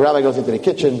 So the rabbi goes into the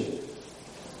kitchen.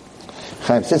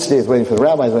 Chaim sits there, he's waiting for the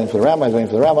rabbi, he's waiting for the rabbi, he's waiting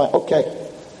for the rabbi. Okay.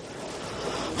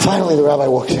 Finally, the rabbi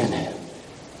walks in.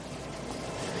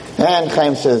 And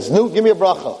Chaim says, no, give me a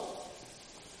bracha.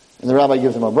 And the rabbi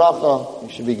gives him a bracha. You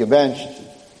should be gebenched.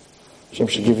 Hashem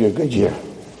should give you a good year.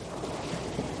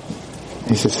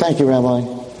 He says, thank you, Rabbi.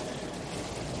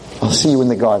 I'll see you in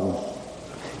the garden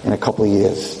in a couple of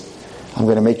years. I'm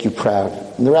going to make you proud.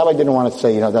 And the rabbi didn't want to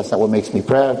say, that's not what makes me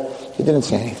proud. He didn't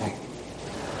say anything.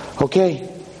 Okay.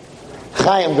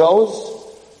 Chaim goes,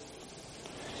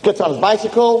 gets on his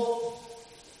bicycle,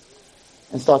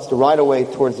 and starts to ride away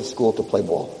towards the school to play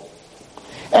ball.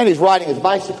 And he's riding his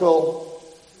bicycle.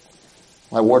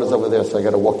 My water's over there, so I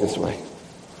got to walk this way.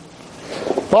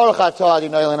 Baruch atah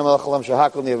Adonai Eloheinu melech haolam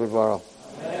shehakol niyeh b'dvaro.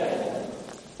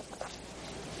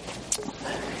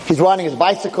 He's riding his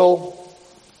bicycle,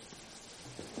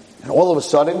 and all of a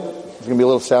sudden, there's going to be a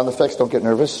little sound effects, don't get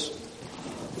nervous.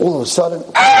 All of a sudden,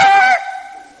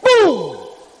 boom!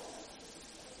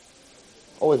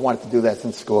 Always wanted to do that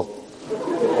since school.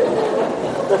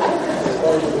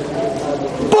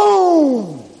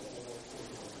 Boom!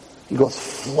 He goes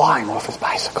flying off his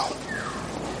bicycle.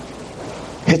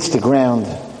 Hits the ground.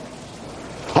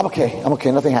 I'm okay,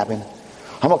 nothing happened.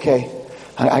 I'm okay.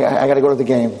 I got to go to the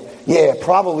game. Yeah,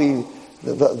 probably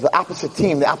the opposite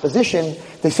team, the opposition,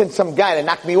 they sent some guy to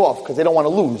knock me off because they don't want to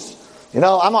lose. I'm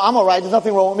all right. There's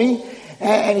nothing wrong with me.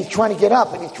 And he's trying to get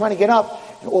up, and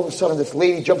all of a sudden this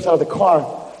lady jumps out of the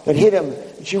car that hit him.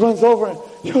 And she runs over and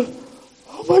she goes,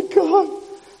 oh my God,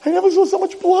 I never saw so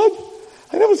much blood.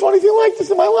 I never saw anything like this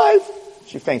in my life.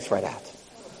 She faints right out.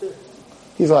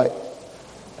 He's like,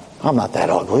 I'm not that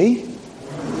ugly.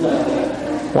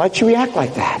 Why'd she react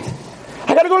like that?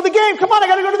 I gotta go to the game. Come on, I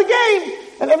gotta go to the game.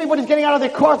 And everybody's getting out of their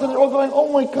cars and they're all going,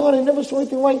 oh my God, I never saw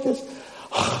anything like this.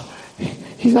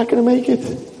 He's not going to make it.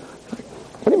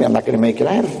 What do you mean I'm not going to make it?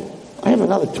 I have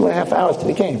another 2.5 hours to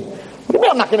the game. What do you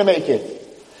mean I'm not going to make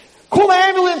it? Call the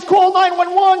ambulance, call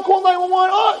 911, call 911.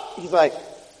 Oh. He's like,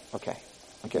 okay,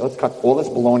 let's cut all this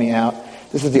baloney out.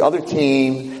 This is the other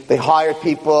team. They hired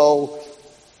people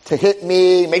to hit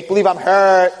me, make believe I'm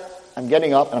hurt. I'm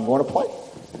getting up and I'm going to play.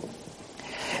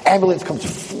 Ambulance comes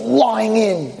flying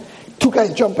in. 2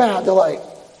 guys jump out. They're like,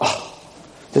 oh,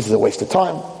 this is a waste of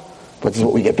time, but this is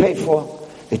what we get paid for.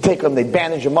 They take him, they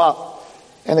bandage him up,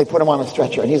 and they put him on a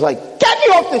stretcher. And he's like, get me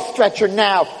off this stretcher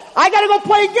now. I got to go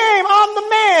play a game. I'm the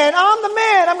man.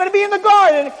 I'm going to be in the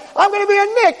garden. I'm going to be a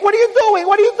Nick. What are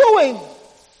you doing?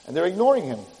 And they're ignoring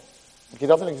him. Like he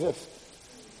doesn't exist.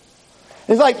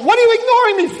 He's like, what are you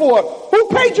ignoring me for? Who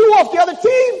paid you off? The other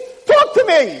team? Talk to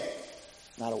me.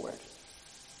 Not a word.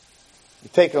 You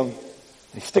take him,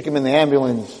 they stick him in the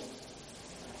ambulance,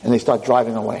 and they start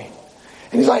driving away.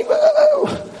 And he's like,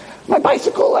 my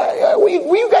bicycle, where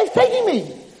you guys taking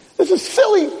me? This is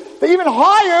silly. They even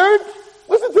hired,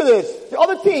 listen to this, the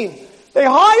other team. They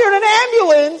hired an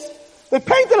ambulance. They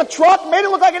painted a truck, made it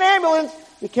look like an ambulance.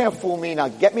 You can't fool me. Now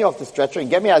get me off the stretcher and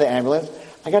get me out of the ambulance.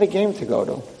 I got a game to go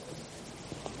to.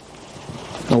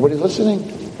 Nobody's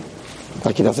listening.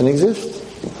 Like he doesn't exist.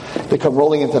 They come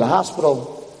rolling into the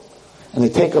hospital. And they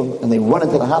take him and they run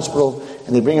into the hospital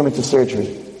and they bring him into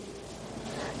surgery.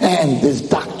 And there's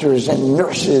doctors and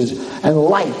nurses and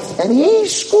lights. And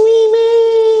he's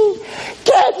screaming,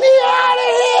 get me out of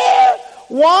here!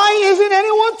 Why isn't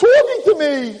anyone talking to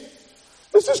me?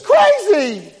 This is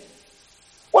crazy.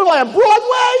 What am I, on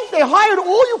Broadway? They hired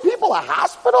all you people a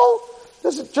hospital?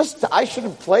 This is just, I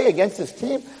shouldn't play against this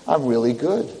team? I'm really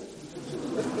good.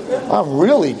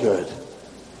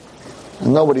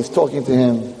 And nobody's talking to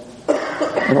him.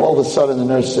 And all of a sudden the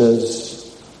nurse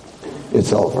says,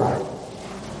 it's over.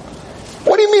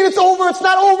 What do you mean it's over? It's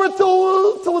not over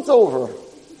till it's over.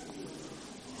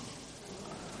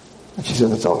 And she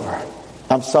says, it's over.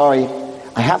 I'm sorry.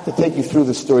 I have to take you through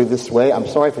the story this way. I'm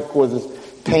sorry if it causes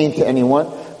pain to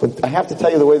anyone, but I have to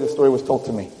tell you the way the story was told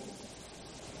to me.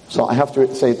 So I have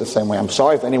to say it the same way. I'm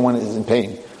sorry if anyone is in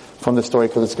pain from the story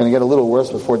because it's going to get a little worse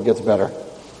before it gets better.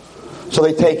 So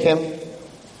they take him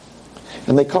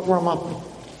and they cover him up.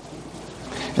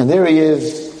 And there he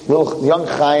is, little young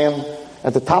Chaim,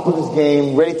 at the top of his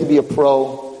game, ready to be a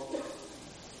pro.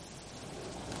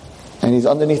 And he's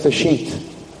underneath a sheet.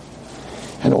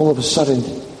 And all of a sudden,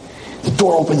 the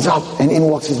door opens up and in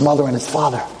walks his mother and his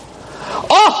father.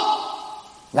 Oh!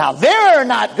 Now they're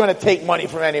not going to take money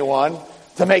from anyone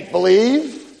to make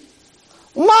believe.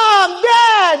 Mom,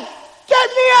 Dad, get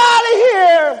me out of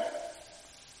here!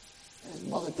 And his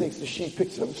mother takes the sheet,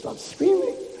 picks it up and starts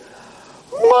screaming.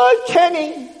 My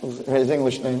Kenny, his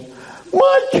English name.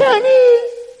 My Kenny,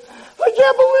 I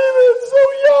can't believe it, I'm so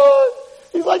young.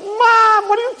 He's like, Mom,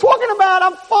 what are you talking about?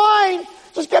 I'm fine.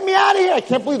 Just get me out of here. I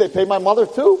can't believe they paid my mother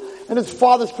too. And his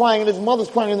father's crying and his mother's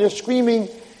crying and they're screaming.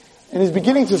 And he's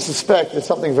beginning to suspect there's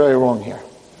something very wrong here.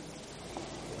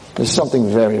 There's something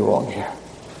very wrong here.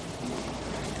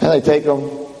 And they take him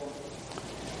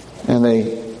and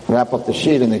they wrap up the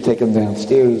sheet and they take him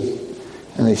downstairs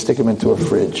and they stick him into a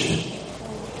fridge.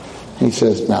 He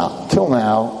says, now, till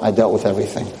now, I dealt with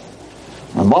everything.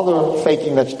 My mother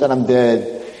faking that I'm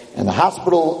dead, and the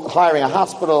hospital, hiring a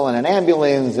hospital and an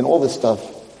ambulance and all this stuff.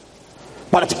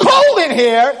 But it's cold in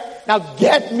here! Now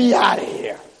get me out of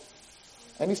here!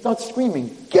 And he starts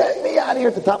screaming, get me out of here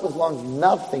at the top of his lungs.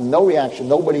 Nothing, no reaction,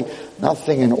 nobody,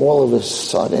 nothing. And all of a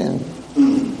sudden,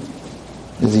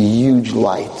 there's a huge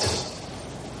light.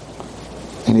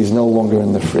 And he's no longer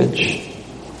in the fridge.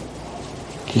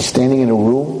 He's standing in a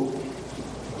room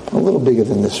a little bigger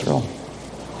than this room.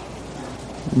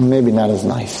 Maybe not as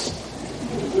nice.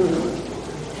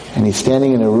 And he's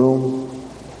standing in a room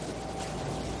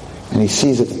and he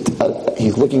sees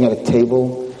he's looking at a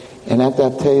table, and at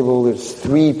that table there's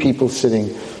 3 people sitting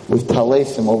with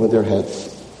talesim over their heads.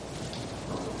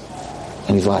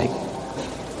 And he's like,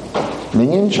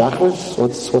 Minyan, chakras,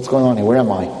 what's going on here? Where am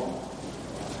I?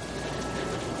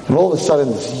 And all of a sudden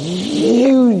this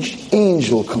huge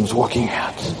angel comes walking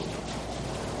out.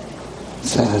 It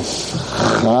says,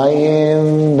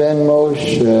 Chaim ben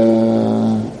Moshe,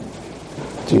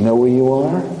 do you know where you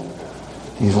are?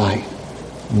 He's like,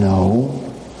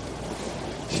 no.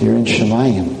 So you're in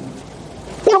Shemayim.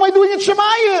 What we doing in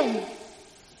Shemayim?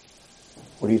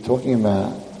 What are you talking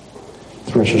about?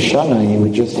 It's Rosh Hashanah and you were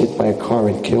just hit by a car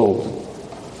and killed.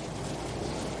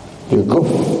 Your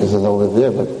goof isn't over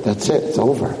there, but that's it. It's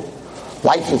over.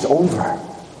 Life is over.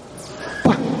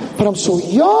 But I'm so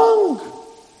young.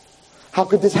 How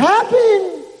could this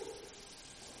happen?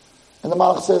 And the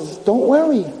Malach says, don't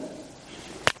worry.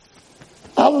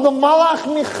 I'm the Malach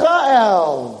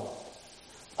Michael.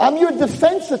 I'm your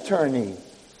defense attorney.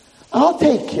 I'll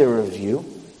take care of you.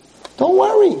 Don't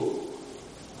worry.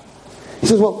 He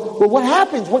says, well, what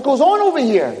happens? What goes on over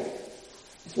here?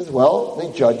 He says, well,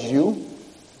 they judge you.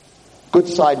 Good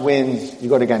side wins, you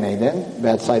go to Gan Eden.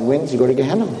 Bad side wins, you go to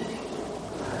Gehenna.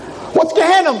 What's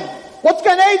Gehenna? What's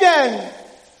Gan Eden?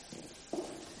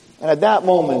 And at that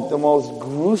moment, the most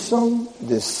gruesome,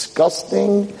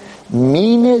 disgusting,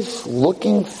 meanest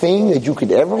looking thing that you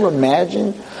could ever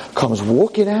imagine comes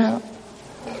walking out.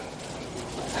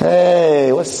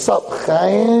 Hey, what's up,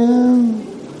 Chaim?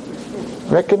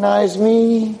 Recognize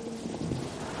me?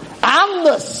 I'm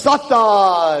the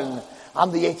Satan.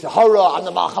 I'm the Yetzer Hara. I'm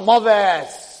the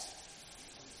Malchamaves.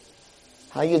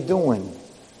 How you doing?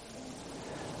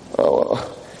 Oh,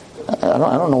 I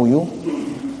don't know you.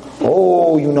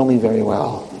 Oh, you know me very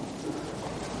well.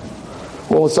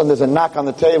 All of a sudden there's a knock on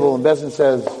the table and Bezdin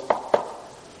says,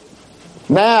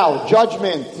 now,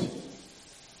 judgment.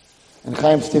 And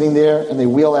Chaim's sitting there and they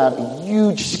wheel out a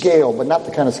huge scale, but not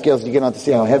the kind of scales you get on to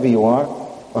see how heavy you are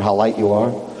or how light you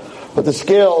are, but the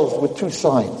scales with two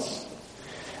sides.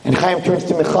 And Chaim turns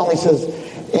to Michal and he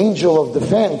says, angel of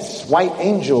defense, white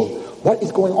angel, what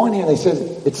is going on here? And they says,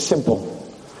 it's simple.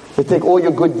 They take all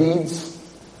your good deeds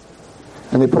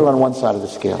and they put it on one side of the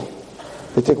scale.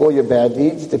 They take all your bad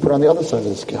deeds, they put it on the other side of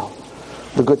the scale.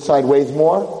 The good side weighs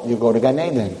more, you go to Gan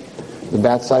Eden. The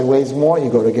bad side weighs more,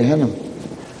 you go to Gehenna.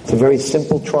 It's a very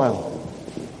simple trial.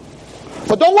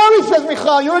 But don't worry, says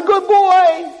Michal, you're a good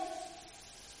boy.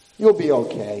 You'll be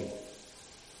okay.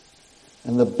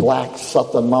 And the black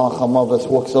Satan Malach HaMavis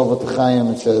walks over to Chaim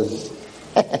and says,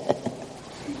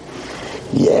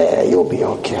 yeah, you'll be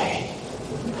okay.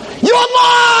 You're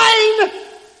mine!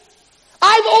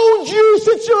 I've owned you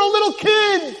since you're a little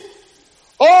kid.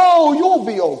 Oh, you'll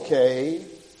be okay.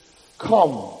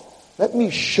 Come, let me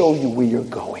show you where you're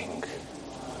going.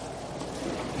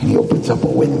 And he opens up a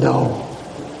window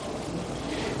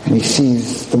and he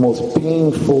sees the most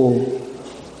painful,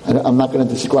 and I'm not going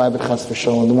to describe it, chas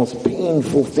v'shalom, the most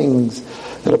painful things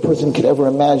that a person could ever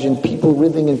imagine. People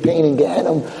writhing in pain in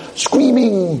Gehenna,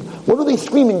 screaming. What do they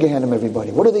scream in Gehenna, everybody?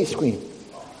 What do they scream?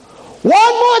 One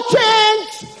more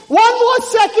chance! One more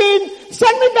second!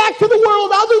 Send me back to the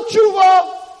world, I'll do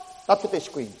tshuva! That's what they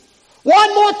scream.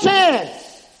 One more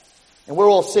chance! And we're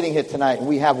all sitting here tonight and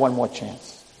we have one more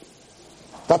chance.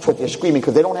 That's what they're screaming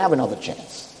because they don't have another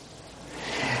chance.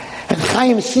 And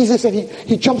Chaim sees this and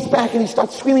he jumps back and he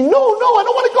starts screaming, no, I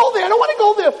don't want to go there, I don't want to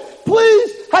go there.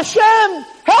 Please, Hashem,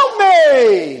 help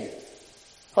me!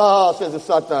 Oh, says the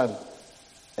Satan.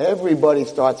 Everybody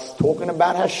starts talking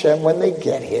about Hashem when they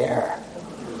get here.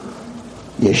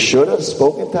 You should have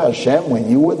spoken to Hashem when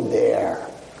you were there.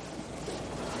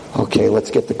 Okay, let's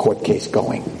get the court case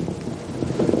going.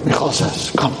 Michal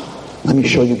says, come, let me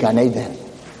show you Gan Eden.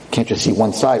 Can't just see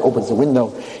one side. Opens the window.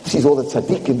 He sees all the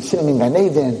tzaddikim sitting in Gan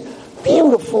Eden.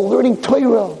 Beautiful, learning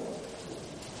Torah.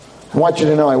 I want you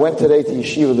to know, I went today to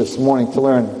yeshiva this morning to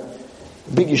learn.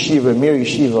 Big yeshiva, Mir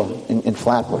Yeshiva in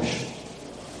Flatbush.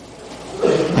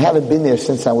 I haven't been there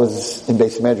since I was in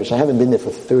Beis Medrash. I haven't been there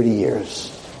for 30 years.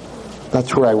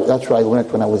 That's where I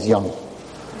learned when I was young.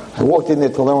 I walked in there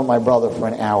to learn with my brother for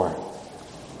an hour.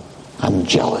 I'm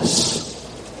jealous.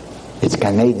 It's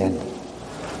Gan Eden.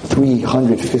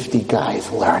 350 guys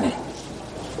learning.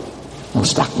 No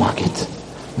stock market,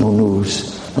 no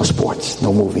news, no sports,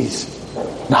 no movies,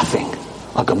 nothing.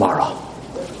 A Gemara,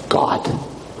 God,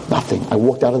 nothing. I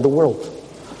walked out of the world.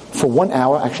 For 1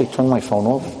 hour, I actually turned my phone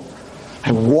off.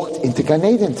 I walked into Gan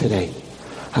Eden today.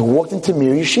 I walked into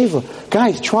Mir Yeshiva.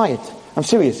 Guys, try it. I'm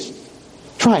serious.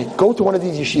 Try it. Go to one of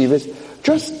these yeshivas.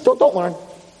 Just don't learn.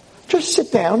 Just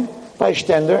sit down by a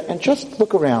stender and just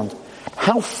look around.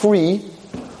 How free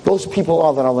those people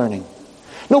are that are learning.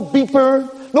 No beeper,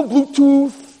 no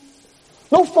Bluetooth,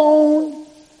 no phone,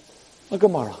 a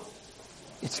Gemara.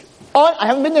 I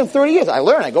haven't been there in 30 years. I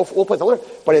learn. I go for all places. I learn.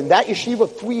 But in that yeshiva,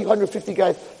 350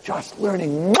 guys just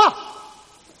learning. Mwah!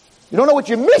 You don't know what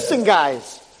you're missing,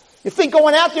 guys. You think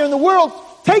going out there in the world,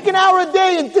 take an hour a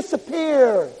day and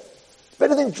disappear. It's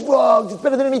better than drugs. It's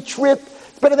better than any trip.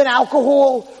 It's better than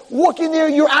alcohol. Walk in there,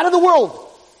 you're out of the world.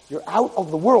 You're out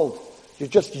of the world. You're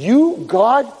just you,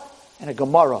 God, and a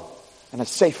Gemara, and a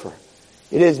Sefer.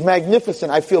 It is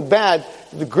magnificent. I feel bad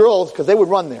for the girls because they would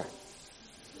run there.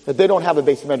 That they don't have a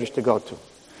base medrash to go to.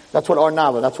 That's what our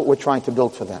Nava, that's what we're trying to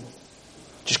build for them.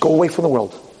 Just go away from the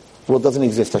world. The world doesn't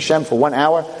exist. Hashem, for 1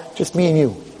 hour, just me and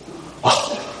you.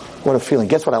 Oh, what a feeling.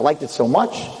 Guess what? I liked it so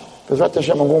much. Because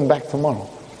Hashem, I'm going back tomorrow.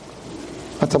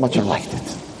 That's how much I liked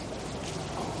it.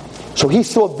 So he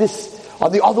saw this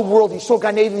on the other world. He saw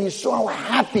Gan Eden. He saw how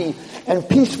happy and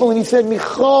peaceful. And he said,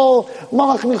 Michal,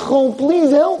 Malach Michal,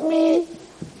 please help me. And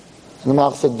the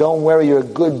Malach said, don't worry, you're a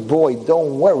good boy.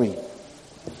 Don't worry.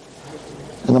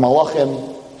 And the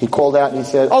Malachim, he called out and he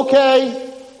said,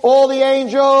 okay, all the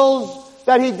angels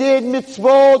that he did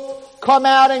mitzvot, come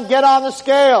out and get on the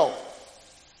scale.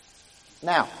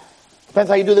 Now, depends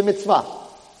how you do the mitzvah.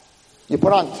 You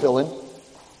put on tefillin,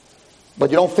 but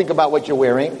you don't think about what you're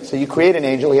wearing, so you create an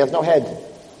angel, he has no head.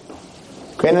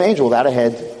 Create an angel without a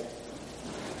head.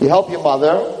 You help your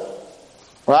mother,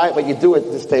 right, but you do it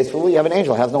distastefully, you have an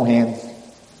angel, has no hands.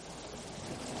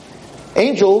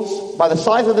 Angels, by the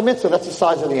size of the mitzvah, that's the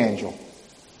size of the angel.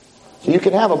 So you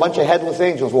can have a bunch of headless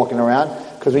angels walking around,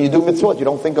 because when you do mitzvot, you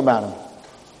don't think about them.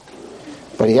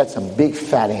 But he had some big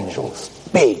fat angels.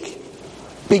 Big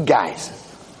guys.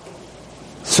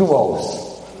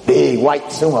 Sumos. Big white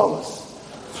sumos.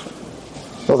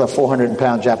 Those are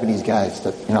 400-pound Japanese guys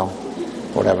that,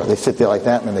 whatever. They sit there like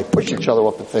that, and then they push each other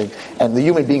off the thing. And the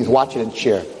human beings watch it and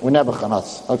cheer. We're never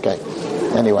chanas. Okay.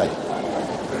 Anyway.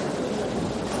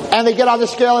 And they get on the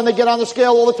scale,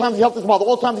 all the times he helped his mother,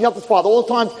 all the times he helped his father, all the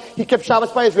times he kept Shabbos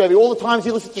by his Rebbe, all the times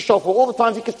he listened to shofar, all the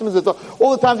times he kissed him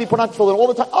all the times he put on tefillin, all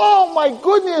the time. Oh my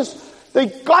goodness! They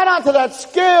got onto that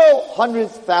scale,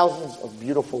 hundreds, thousands of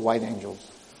beautiful white angels.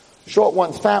 Short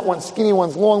ones, fat ones, skinny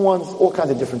ones, long ones, all kinds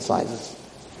of different sizes.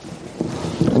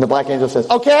 And the black angel says,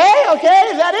 okay,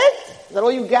 is that it? Is that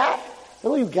all you got? Is that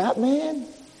all you got, man?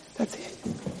 That's it.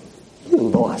 You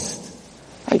lost.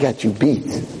 I got you beat.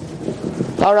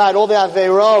 All right, all the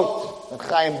Aveirot that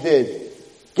Chaim did,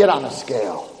 get on a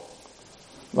scale.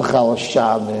 Machal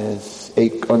Shabbos,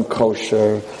 ate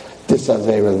unkosher, this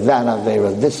Aveira, that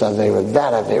Aveira, this Aveira,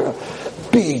 that Aveira.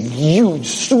 Big, huge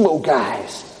sumo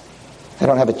guys. I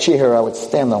don't have a chair here, I would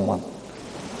stand on one.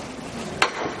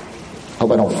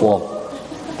 Hope I don't fall.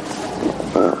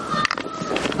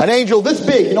 An angel this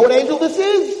big. You know what angel this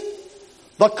is?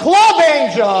 The club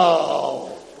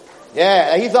angel.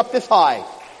 Yeah, he's up this high.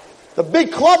 The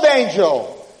big club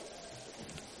angel.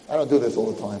 I don't do this all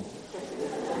the time.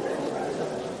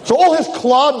 So all his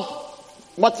club,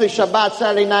 Motzei Shabbat,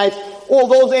 Saturday nights, all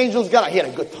those angels he had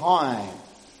a good time.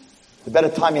 The better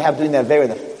time you have doing that Aveira,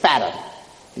 the fatter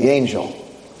the angel.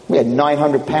 We had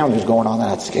 900 pounders going on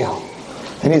that scale.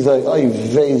 And he's like, oh, you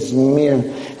vase mir,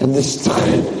 and this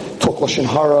talk Lashon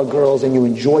Hara girls, and you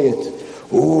enjoy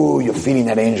it. Ooh, you're feeding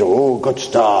that angel. Ooh, good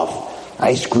stuff.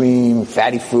 Ice cream,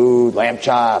 fatty food, lamb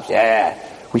chops, yeah.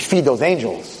 We feed those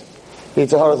angels.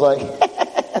 Yitzhak was like,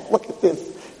 look at this.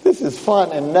 This is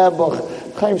fun. And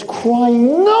Nebuch, Chaim's crying,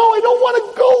 no, I don't want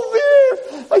to go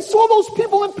there. I saw those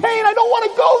people in pain. I don't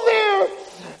want to go there.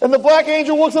 And the black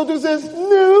angel walks up to him and says,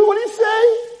 no, what do you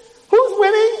say? Who's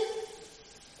winning?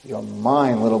 You're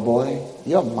mine, little boy.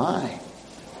 You're mine.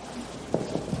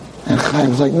 And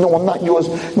Chaim's like, no, I'm not yours.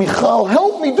 Michal,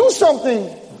 help me, do something.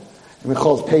 And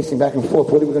Michal's pacing back and forth.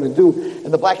 What are we going to do?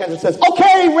 And the black angel says,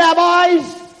 okay, rabbis,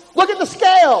 look at the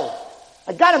scale.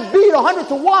 I got him beat 100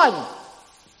 to 1.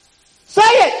 Say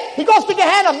it. He goes to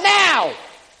Gehenna now.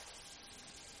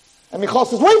 And Michal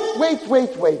says,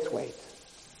 wait.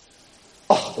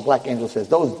 Oh, the black angel says,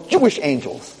 those Jewish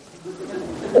angels,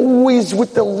 always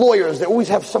with the lawyers, they always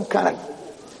have some kind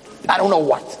of, I don't know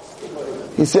what.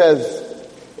 He says,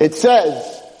 it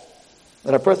says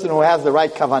that a person who has the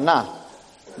right kavanah,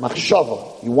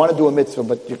 machshava, you want to do a mitzvah,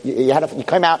 but you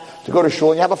come out to go to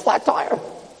shul and you have a flat tire.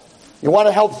 You want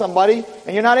to help somebody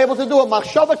and you're not able to do it.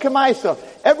 Machshava kemaisa.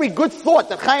 Every good thought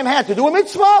that Chaim had to do a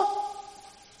mitzvah,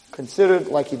 considered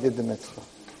like he did the mitzvah.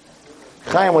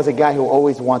 Chaim was a guy who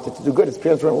always wanted to do good. His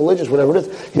parents weren't religious, whatever it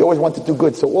is. He always wanted to do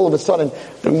good. So all of a sudden,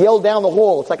 they yell down the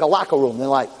hall. It's like a locker room. They're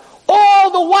like, all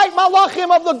the white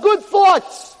malachim of the good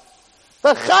thoughts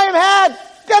that Chaim had,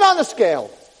 get on the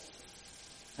scale.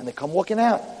 And they come walking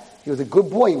out. He was a good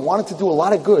boy. He wanted to do a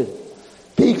lot of good.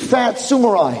 Big fat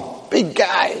samurai. Big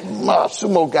guy.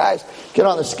 Sumo guys. Get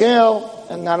on the scale.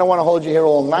 And I don't want to hold you here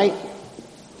all night.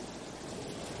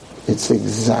 It's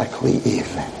exactly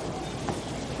even.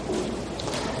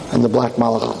 And the black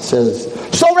malach says,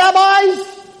 so rabbis,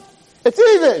 it's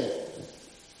even.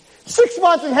 6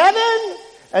 months in heaven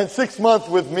and 6 months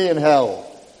with me in hell.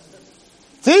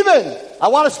 It's even. I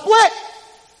want to split.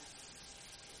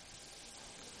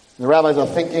 And the rabbis are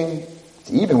thinking,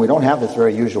 It's even. We don't have this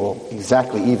very usual.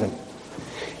 Exactly even.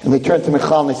 And they turn to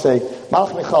Michal and they say,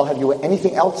 Malach Michal, have you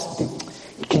anything else?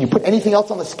 Can you put anything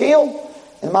else on the scale?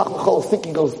 And Malach Michal is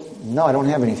thinking, goes, no, I don't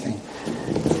have anything.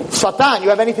 Satan, you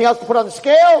have anything else to put on the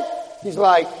scale? He's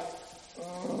like,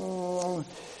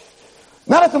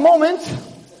 not at the moment.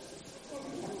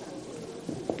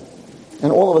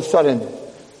 And all of a sudden,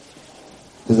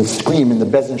 there's a scream in the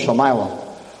Bezin Shamayla.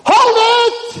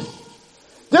 Hold it!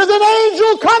 There's an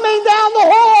angel coming down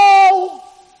the hall!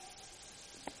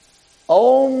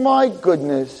 Oh my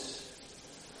goodness.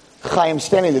 Chaim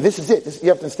standing there. This is it. You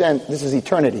have to understand, this is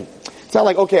eternity. It's not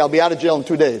like, okay, I'll be out of jail in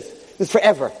 2 days. This is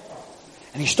forever.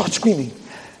 And he starts screaming.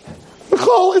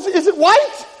 Michal, is it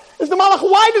white? Is the malach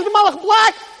white? Is the malach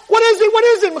black? What is it? What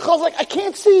is it? Michal's like, I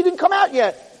can't see. He didn't come out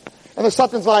yet. And the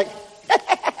Satan's like,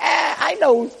 I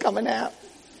know who's coming out.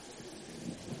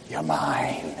 You're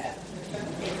mine.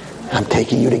 I'm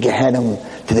taking you to Gehenna,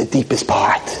 to the deepest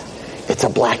part. It's a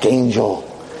black angel.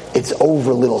 It's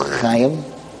over, little Chaim.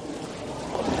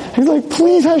 He's like,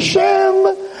 please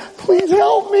Hashem, please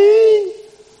help me.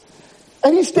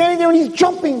 And he's standing there and he's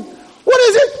jumping. What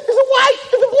is it? Is it white?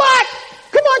 Is it black?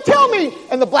 Come on, tell me.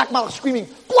 And the black malach screaming,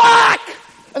 black!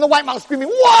 And the white malach screaming,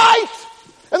 white!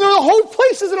 And the whole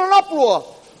place is in an uproar.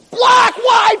 Black,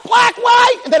 white, black,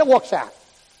 white! And then it walks out.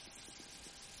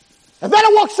 And then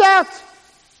it walks out.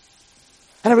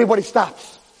 And everybody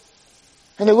stops.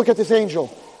 And they look at this angel.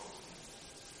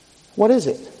 What is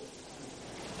it?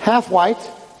 Half white,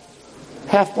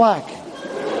 half black.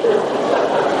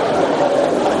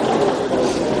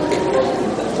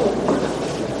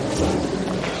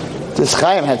 This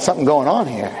Chaim had something going on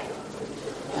here.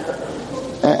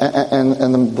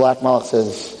 And the black malach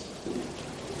says,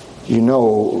 you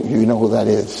know who that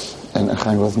is. And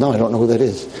Chaim goes, no, I don't know who that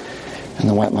is. And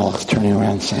the white malach's turning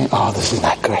around saying, oh, this is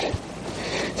not good.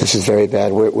 This is very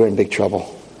bad. We're in big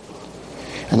trouble.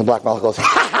 And the black malach goes, ha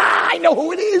ha, I know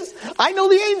who it is. I know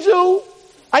the angel.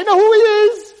 I know who he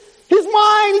is. He's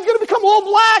mine. He's going to become all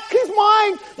black. He's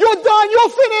mine. You're done. You're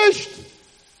finished.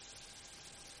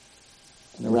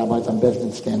 And the rabbis on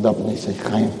Besdin stand up and they say,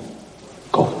 Chaim,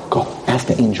 go. Ask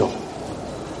the angel.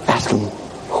 Ask him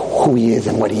who he is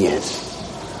and what he is.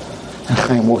 And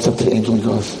Chaim walks up to the angel and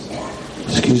goes,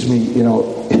 excuse me,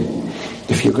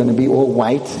 if you're going to be all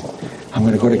white, I'm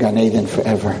going to go to Gan Eden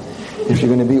forever. If you're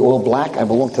going to be all black, I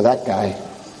belong to that guy.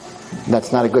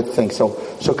 That's not a good thing. So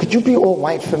could you be all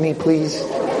white for me, please?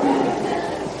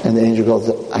 And the angel goes,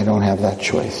 I don't have that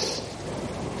choice.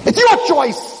 It's your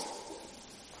choice!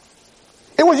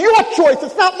 It was your choice.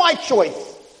 It's not my choice.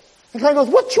 And Chaim goes,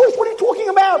 what choice? What are you talking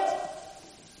about?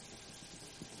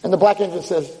 And the black angel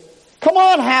says, come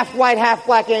on, half white, half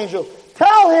black angel.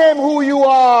 Tell him who you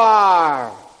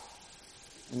are.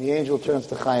 And the angel turns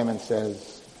to Chaim and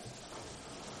says,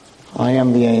 I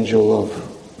am the angel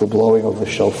of the blowing of the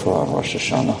shofar on Rosh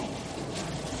Hashanah.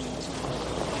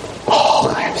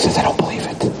 Oh, Chaim says, I don't believe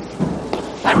it.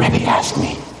 My Rebbe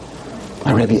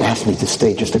asked me to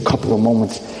stay just a couple of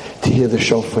moments to hear the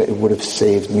shofar. It would have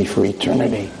saved me for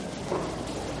eternity.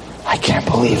 I can't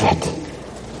believe it.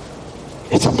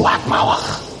 It's a black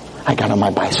malach. I got on my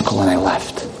bicycle and I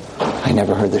left. I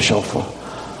never heard the shofar.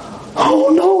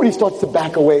 Oh no! And he starts to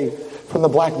back away from the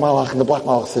black malach, and the black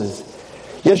malach says,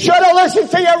 you should have listened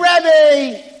to your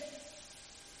Rebbe!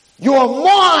 You're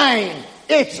mine!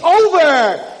 It's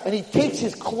over! And he takes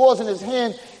his claws in his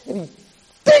hand, and he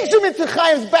digs him into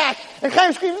Chaim's back, and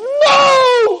Chaim screams,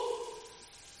 no!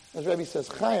 His Rebbe says,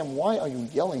 Chaim, why are you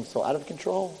yelling so out of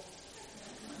control?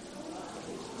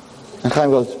 And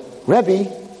Chaim goes,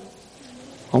 Rebbe,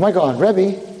 oh my God,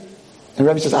 Rebbe. And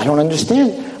Rebbe says, I don't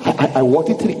understand. I walked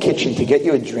into the kitchen to get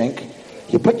you a drink.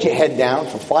 You put your head down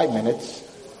for 5 minutes.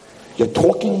 You're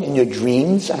talking in your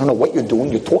dreams. I don't know what you're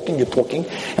doing. You're talking.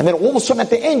 And then all of a sudden at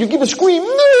the end, you give a scream.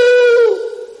 No!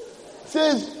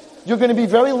 Says, you're going to be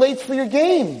very late for your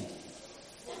game.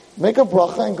 Make a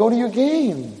bracha and go to your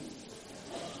game.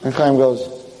 And Chaim goes,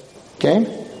 game?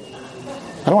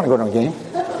 I don't want to go to a game.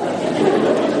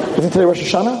 Isn't today Rosh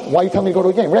Hashanah? Why are you telling me to go to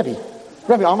a game?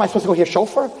 Rebbe, how am I supposed to go hear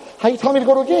shofar? How are you telling me to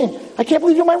go to a game? I can't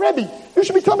believe you're my Rebbe. You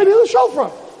should be telling me to hear the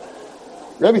shofar.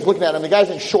 Rebbe's looking at him. The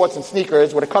guy's in shorts and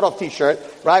sneakers with a cut-off t-shirt,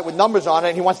 right, with numbers on it,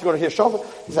 and he wants to go to hear shofar.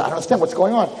 He says, I don't understand what's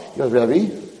going on. He goes,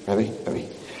 Rebbe.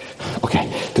 Okay,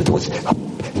 there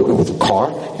was a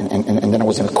car, and then I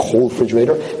was in a cold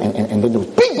refrigerator, and then there was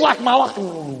big black malach,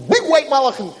 and big white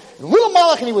malach, and little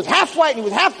malach, and he was half white, and he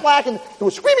was half black, and they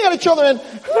were screaming at each other, and,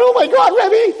 oh my God,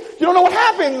 Rebbe, you don't know what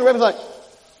happened. And Rebbe's like,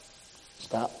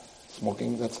 stop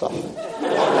smoking that stuff.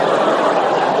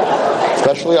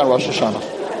 Especially on Rosh Hashanah.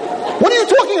 What are you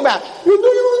talking about? You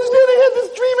don't understand, I had this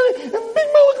dream, and big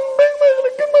malach, and big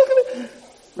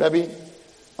Rebbe,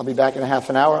 I'll be back in a half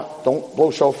an hour. Don't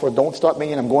blow shofar. Don't start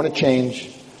me, and I'm going to change.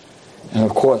 And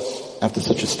of course, after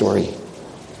such a story,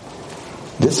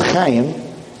 this Chaim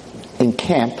in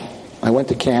camp, I went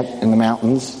to camp in the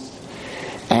mountains,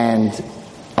 and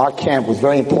our camp was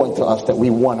very important to us that we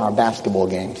won our basketball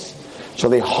games. So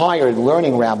they hired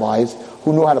learning rabbis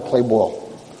who knew how to play ball.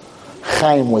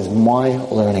 Chaim was my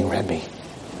learning Rebbe.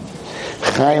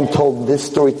 Chaim told this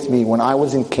story to me when I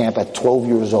was in camp at 12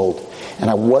 years old, and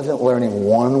I wasn't learning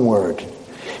one word.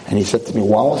 And he said to me,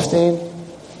 Wallerstein,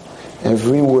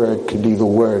 every word could be the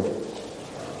word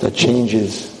that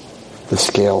changes the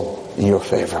scale in your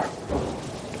favor.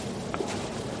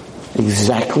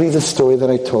 Exactly the story that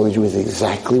I told you is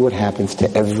exactly what happens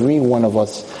to every one of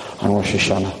us on Rosh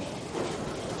Hashanah.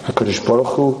 HaKadosh Baruch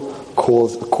Hu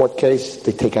calls a court case.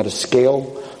 They take out a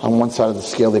scale. On one side of the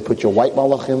scale they put your white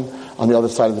malachim. On the other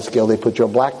side of the scale they put your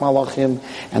black malachim.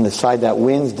 And the side that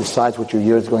wins decides what your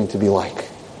year is going to be like.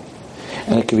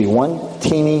 And it could be one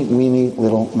teeny weeny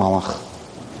little malach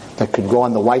that could go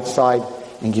on the white side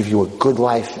and give you a good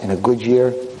life and a good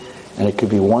year. And it could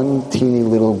be one teeny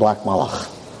little black malach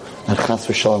and chas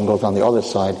v'shalom goes on the other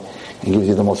side and gives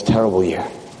you the most terrible year.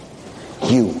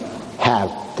 You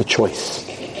have the choice.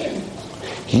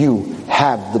 You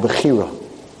have the bechira.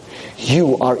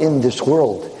 You are in this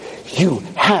world. You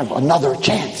have another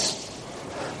chance.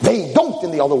 They don't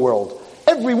in the other world.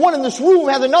 Everyone in this room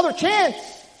has another chance.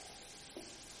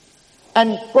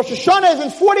 And Rosh Hashanah is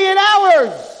in 48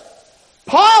 hours.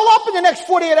 Pile up in the next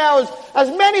 48 hours as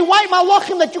many white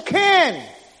malachim that you can.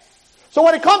 So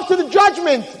when it comes to the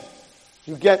judgment,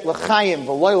 you get l'chaim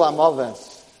v'loy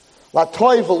la'maves,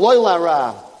 la'toy v'loy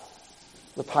la'ra,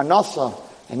 l'parnasa,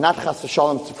 and not chas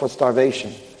v'shalom for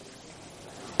starvation.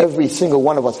 Every single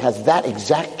one of us has that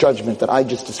exact judgment that I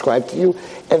just described to you.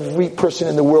 Every person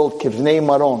in the world, kivnei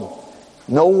maron.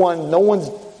 No one's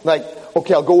like,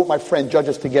 okay, I'll go with my friend, judge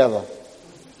us together.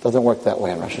 Doesn't work that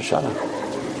way in Rosh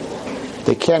Hashanah.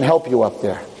 They can't help you up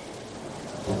there.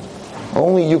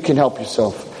 Only you can help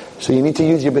yourself. So you need to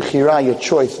use your bechira, your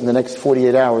choice in the next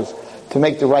 48 hours to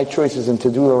make the right choices and to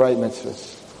do the right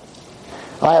mitzvahs.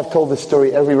 I have told this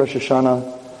story every Rosh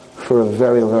Hashanah for a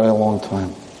very, very long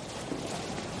time.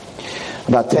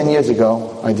 About 10 years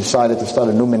ago, I decided to start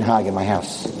a new minhag in my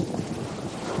house.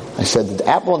 I said, the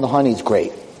apple and the honey is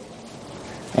great.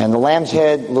 And the lamb's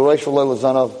head, l'rosh v'lo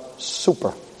l'zanav,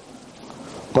 super.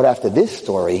 But after this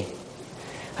story,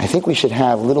 I think we should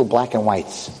have little black and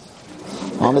whites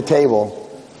on the table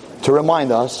to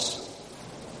remind us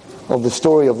of the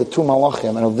story of the two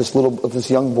malachim and of this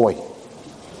young boy.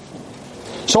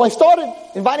 So I started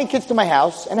inviting kids to my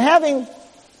house and having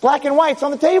black and whites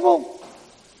on the table.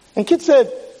 And kids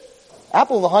said,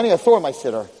 apple and the honey, I throw in my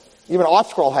sitter. Even Art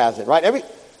Scroll has it, right?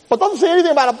 But doesn't say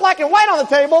anything about a black and white on the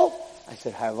table. I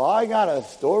said, have I got a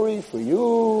story for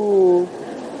you?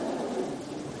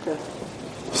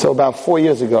 So about 4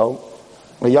 years ago,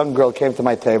 a young girl came to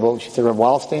my table. She said, Reb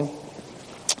Wallerstein,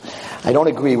 I don't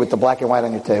agree with the black and white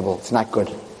on your table. It's not good.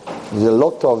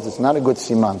 It's not a good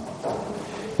siman.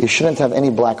 You shouldn't have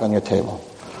any black on your table.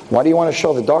 Why do you want to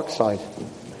show the dark side?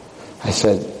 I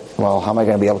said, well, how am I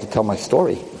going to be able to tell my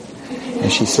story?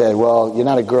 And she said, well, you're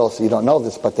not a girl, so you don't know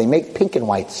this, but they make pink and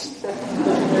whites.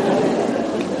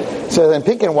 So then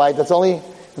pink and white, that's only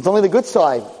the good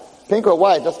side. Pink or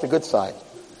white, that's the good side.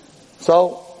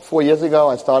 So 4 years ago,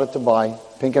 I started to buy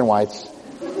pink and whites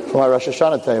for my Rosh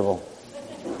Hashanah table.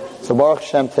 So Baruch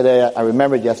Hashem today, I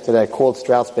remembered yesterday, I called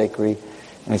Strauss Bakery,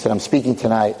 and I said, I'm speaking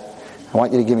tonight. I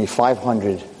want you to give me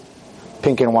 500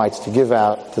 pink and whites to give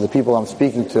out to the people I'm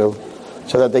speaking to,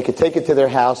 so that they could take it to their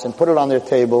house and put it on their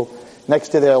table next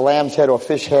to their lamb's head or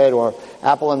fish head or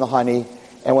apple and the honey.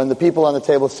 And when the people on the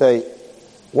table say,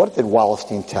 what did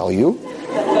Wallerstein tell you?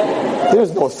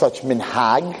 There's no such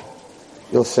minhag.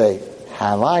 You'll say,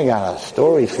 have I got a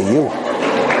story for you?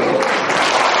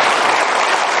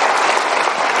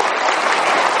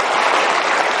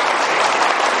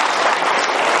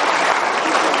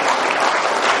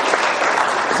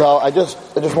 So I just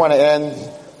want to end.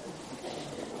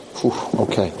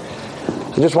 Okay.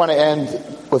 I just want to end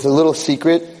with a little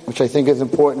secret, which I think is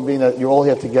important, being that you're all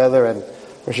here together, and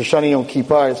Rosh Hashanah Yom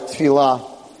Kippur is Tefillah.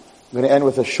 I'm going to end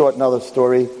with a short another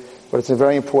story, but it's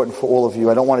very important for all of you.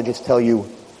 I don't want to just tell you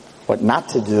what not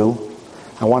to do.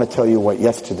 I want to tell you what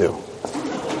yes to do.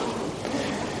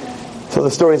 So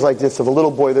the story is like this, of a little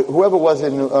boy, whoever was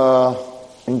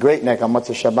in Great Neck on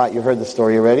Motzei Shabbat, you heard the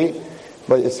story already,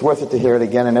 but it's worth it to hear it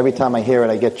again, and every time I hear it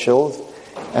I get chills.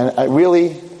 And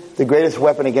the greatest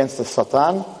weapon against the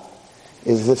Satan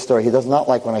is this story. He does not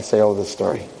like when I say, this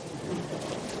story.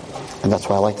 And that's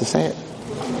why I like to say it.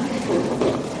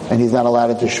 And he's not allowed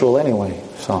into shul anyway.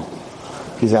 So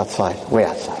he's outside, way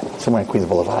outside. Somewhere in Queens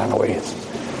Boulevard. I don't know where he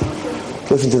is.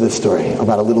 Listen to this story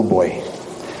about a little boy.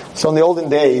 So in the olden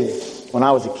days, when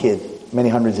I was a kid, many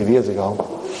hundreds of years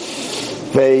ago,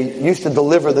 they used to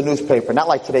deliver the newspaper. Not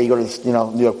like today, you go to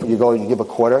New York, you go and you give a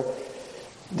quarter.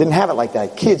 Didn't have it like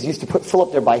that. Kids used to fill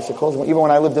up their bicycles, even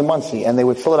when I lived in Muncie, and they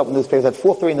would fill it up with newspapers. At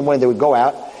 4:30 in the morning, they would go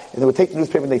out, and they would take the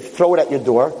newspaper and they'd throw it at your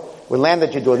door, would land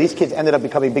at your door. These kids ended up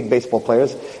becoming big baseball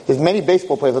players. There's many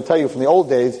baseball players, I'll tell you, from the old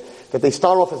days, that they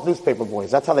start off as newspaper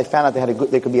boys. That's how they found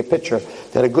out they could be a pitcher,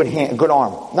 they had a good hand, a good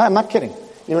arm. No, I'm not kidding.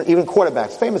 Even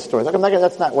quarterbacks, famous stories.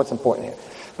 That's not what's important here.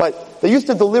 But they used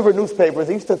to deliver newspapers.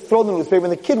 They used to throw the newspaper,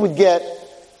 and the kid would get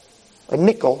a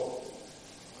nickel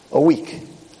a week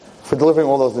for delivering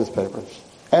all those newspapers.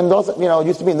 And those, it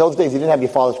used to be in those days you didn't have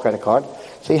your father's credit card,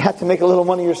 so you had to make a little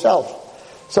money yourself.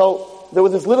 So there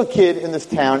was this little kid in this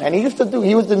town, and he was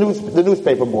the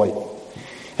newspaper boy.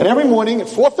 And every morning at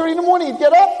 4:30 in the morning, he'd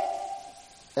get up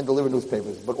and deliver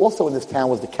newspapers. But also in this town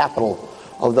was the capital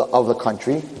of the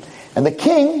country, and the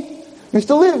king used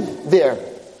to live there.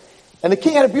 And the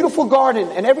king had a beautiful garden,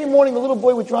 and every morning the little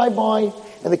boy would drive by,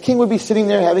 and the king would be sitting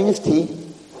there having his tea,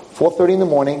 4:30 in the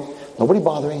morning, nobody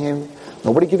bothering him,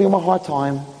 nobody giving him a hard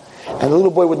time. And the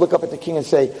little boy would look up at the king and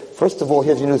say, first of all,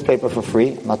 here's your newspaper for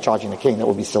free. I'm not charging the king, that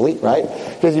would be silly, right?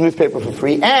 Here's your newspaper for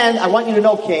free, and I want you to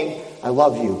know, king, I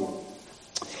love you.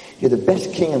 You're the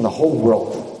best king in the whole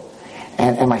world.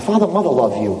 And my father and mother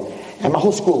love you, and my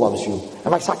whole school loves you,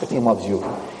 and my soccer team loves you.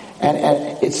 And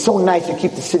it's so nice. You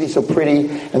keep the city so pretty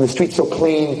and the streets so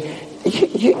clean.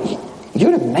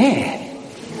 You're the man.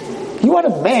 You are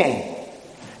the man.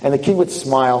 And the king would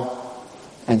smile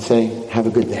and say, have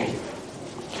a good day.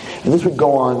 And this would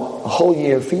go on a whole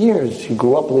year, for years. He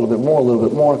grew up a little bit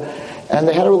more. And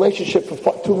they had a relationship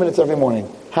for 2 minutes every morning.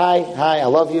 Hi, I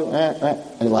love you. And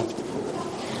he left.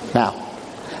 Now,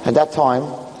 at that time,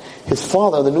 his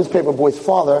father, the newspaper boy's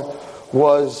father,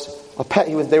 was a pet.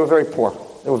 They were very poor.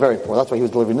 They were very poor. That's why he was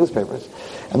delivering newspapers.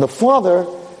 And the father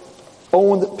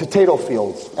owned potato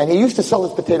fields. And he used to sell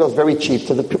his potatoes very cheap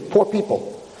to the poor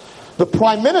people. The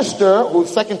prime minister, who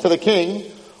was second to the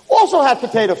king, also had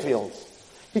potato fields.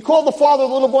 He called the father of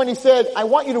the little boy and he said, I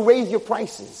want you to raise your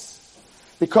prices.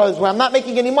 Because I'm not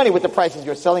making any money with the prices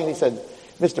you're selling. And he said,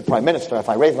 Mr. Prime Minister, if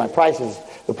I raise my prices,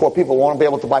 the poor people won't be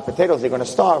able to buy potatoes. They're going to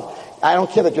starve. I don't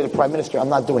care that you're the prime minister. I'm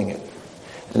not doing it.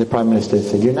 And the prime minister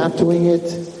said, you're not doing it?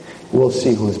 We'll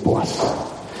see who's boss.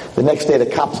 The next day the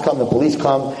cops come, the police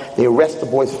come, they arrest the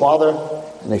boy's father,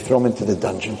 and they throw him into the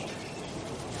dungeon.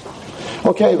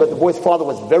 Okay, but the boy's father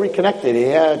was very connected. He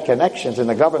had connections in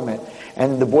the government.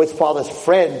 And the boy's father's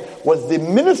friend was the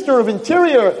Minister of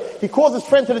Interior. He calls his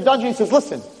friend to the dungeon. He says,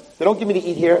 listen, they don't give me to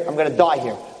eat here. I'm going to die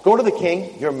here. Go to the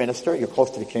king. You're a minister. You're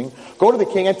close to the king. Go to the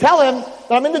king and tell him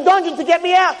that I'm in the dungeon to get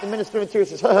me out. The Minister of Interior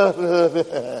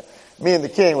says, me and the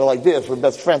king were like this. We're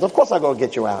best friends. Of course I'll go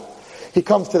get you out. He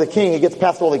comes to the king. He gets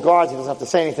past all the guards. He doesn't have to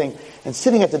say anything. And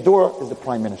sitting at the door is the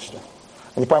prime minister.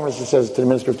 And the prime minister says to the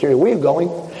Minister of Interior, where are you going?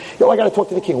 Yo, I got to talk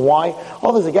to the king. Why?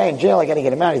 Oh, there's a guy in jail. I got to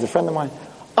get him out. He's a friend of mine.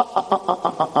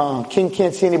 King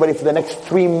can't see anybody for the next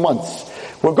 3 months.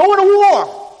 We're going to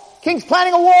war. King's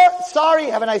planning a war. Sorry.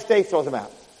 Have a nice day. Throws him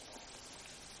out.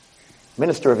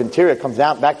 Minister of Interior comes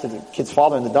out back to the kid's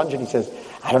father in the dungeon. He says,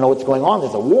 I don't know what's going on.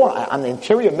 There's a war. I'm the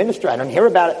Interior Minister. I don't hear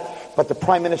about it. But the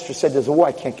Prime Minister said there's a war.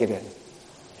 I can't get in.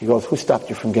 He goes, who stopped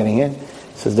you from getting in? He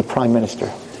says, the Prime Minister.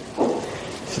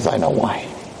 He says, I know why.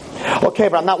 Okay,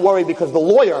 but I'm not worried because the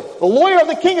lawyer of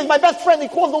the king is my best friend. He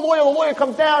calls the lawyer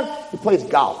comes down. He plays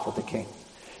golf with the king.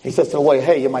 He says to the lawyer,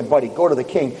 hey, you're my buddy. Go to the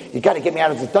king. You got to get me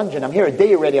out of this dungeon. I'm here a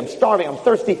day already. I'm starving. I'm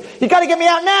thirsty. You got to get me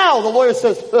out now. The lawyer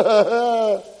says,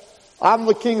 I'm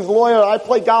the king's lawyer. I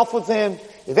play golf with him.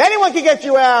 If anyone can get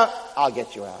you out, I'll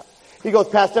get you out. He goes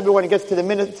past everyone and gets to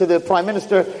the prime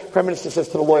minister. Prime minister says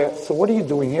to the lawyer, so what are you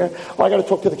doing here? Oh, I got to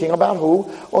talk to the king. About who?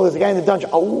 Oh, there's a guy in the dungeon.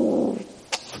 Oh,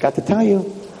 forgot to tell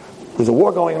you. There's a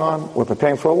war going on. We're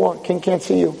preparing for a war. King can't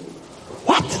see you.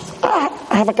 What?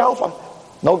 I have a golfer.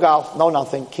 No golf, no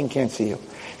nothing. King can't see you.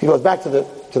 He goes back to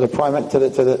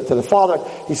the father.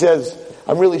 He says,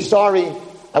 I'm really sorry.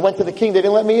 I went to the king. They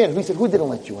didn't let me in. He said, who didn't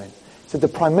let you in? He said, the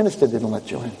prime minister didn't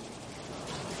let you in.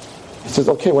 He says,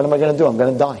 okay, what am I going to do? I'm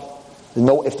going to die.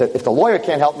 No, if the lawyer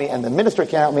can't help me and the minister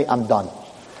can't help me, I'm done.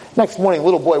 Next morning,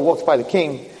 little boy walks by the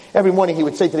king. Every morning he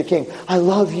would say to the king, I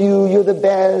love you, you're the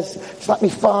best, slap me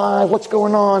 5, what's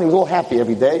going on? He was all happy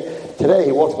every day. Today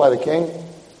he walks by the king,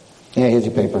 yeah, here's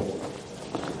your paper.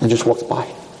 And just walks by.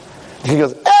 The king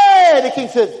goes, hey! The king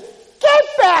says, get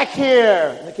back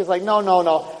here! And the king's like, no,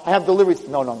 I have deliveries.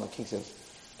 No, the king says,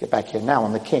 get back here now,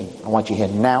 I'm the king. I want you here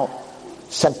now.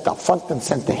 center, front and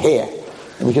center hair.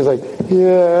 And the kid's like,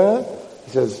 yeah.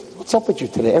 He says, what's up with you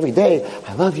today? Every day,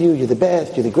 I love you, you're the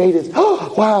best, you're the greatest.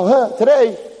 Oh, wow,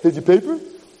 today, did you paper?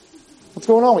 What's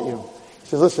going on with you? He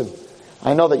says, listen,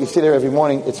 I know that you sit here every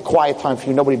morning, it's quiet time for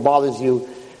you, nobody bothers you.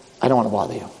 I don't want to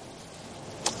bother you.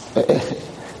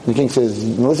 The king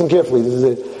says, listen carefully, this is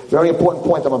a very important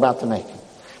point I'm about to make.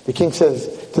 The king says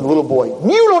to the little boy,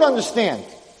 you don't understand.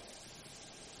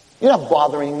 You're not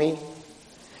bothering me.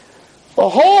 The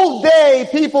whole day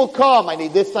people come, I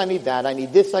need this, I need that, I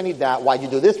need this, I need that. Why'd you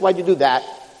do this, why'd you do that?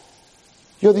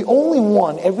 You're the only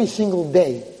one every single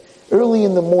day, early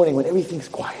in the morning when everything's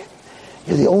quiet.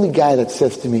 You're the only guy that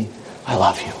says to me, I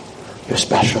love you. You're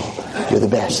special. You're the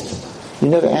best. You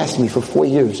never asked me for 4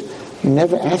 years. You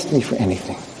never asked me for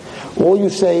anything. All you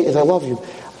say is, I love you.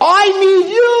 I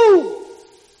need you!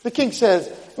 The king says,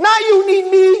 not you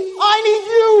need me. I need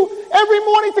you every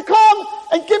morning to come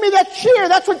and give me that cheer.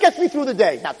 That's what gets me through the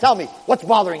day. Now tell me, what's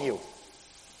bothering you?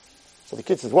 So the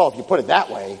kid says, well, if you put it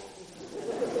that way.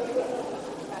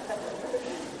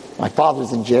 My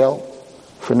father's in jail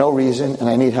for no reason and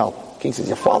I need help. The king says,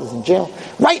 your father's in jail?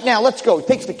 Right now, let's go. He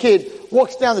takes the kid,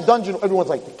 walks down the dungeon. Everyone's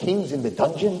like, the king's in the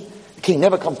dungeon? The king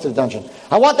never comes to the dungeon.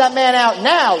 I want that man out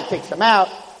now. He takes him out.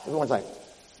 Everyone's like,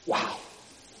 wow.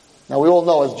 Now we all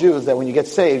know as Jews that when you get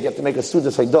saved, you have to make a Suda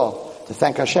Seidah to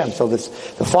thank Hashem. So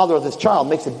the father of this child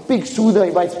makes a big Suda,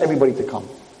 invites everybody to come.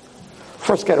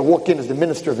 First guy to walk in is the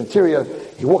minister of interior.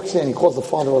 He walks in, he calls the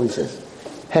father over, he says,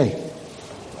 hey,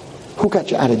 who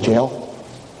got you out of jail?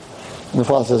 And the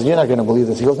father says, you're not going to believe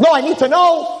this. He goes, no, I need to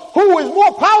know who is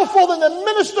more powerful than the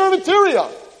minister of interior.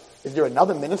 Is there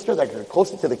another minister that is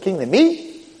closer to the king than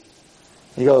me?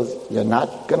 He goes, you're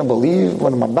not going to believe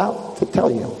what I'm about to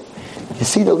tell you. You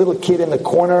see the little kid in the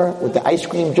corner with the ice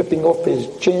cream dripping off his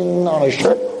chin on his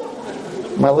shirt?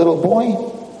 My little boy?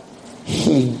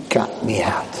 He got me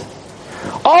out.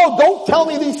 Oh, don't tell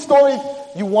me these stories.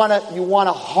 You want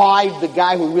to hide the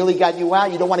guy who really got you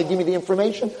out? You don't want to give me the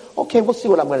information? Okay, we'll see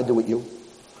what I'm going to do with you.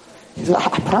 He said,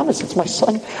 I promise, it's my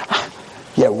son.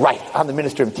 Yeah, right. I'm the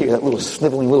minister of interior. That little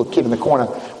sniveling little kid in the corner,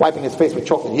 wiping his face with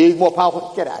chocolate. He's more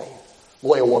powerful. Get out of here.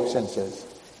 Lawyer walks in and says,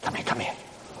 come here.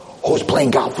 Who's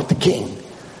playing golf with the king?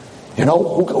 You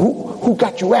know, who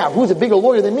got you out? Who's a bigger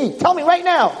lawyer than me? Tell me right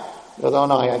now. He goes, oh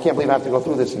no, I can't believe I have to go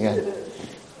through this again.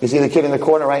 You see the kid in the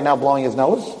corner right now blowing his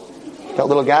nose? That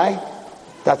little guy?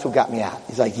 That's who got me out.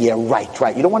 He's like, yeah,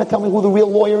 right. You don't want to tell me who the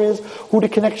real lawyer is? Who the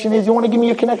connection is? You want to give me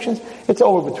your connections? It's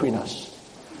over between us.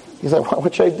 He's like,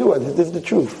 what should I do? This is the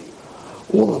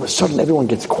truth. All of a sudden, everyone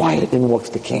gets quiet, and walks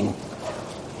the king.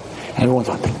 And everyone's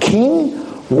like, the king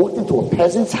walked into a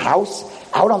peasant's house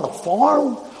out on the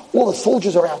farm? All the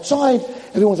soldiers are outside.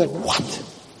 Everyone's like, what?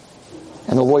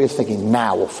 And the lawyer's thinking,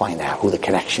 now we'll find out who the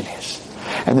connection is.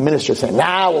 And the minister saying,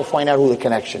 now we'll find out who the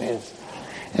connection is.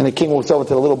 And the king walks over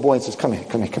to the little boy and says, come here.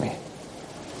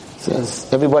 He says,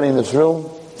 everybody in this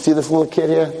room, see this little kid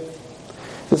here?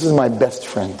 This is my best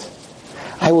friend.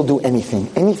 I will do anything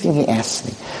he asks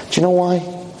me. Do you know why?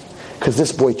 Because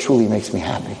this boy truly makes me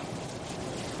happy.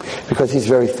 Because he's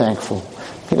very thankful.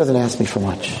 He doesn't ask me for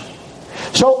much.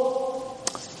 So,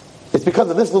 it's because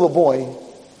of this little boy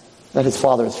that his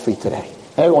father is free today.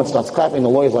 And everyone starts clapping. The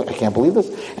lawyer's like, I can't believe this.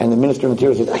 And the minister of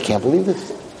interior says, I can't believe this.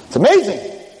 It's amazing.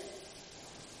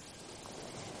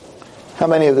 How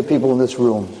many of the people in this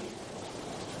room?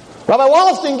 Rabbi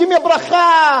Wallerstein, give me a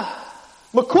bracha.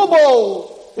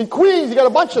 Makubal. In Queens, you got a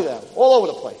bunch of them. All over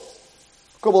the place.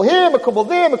 Makubal here, makubal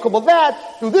there, makubal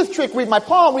that. Do this trick, read my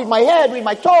palm, read my head, read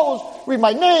my toes, read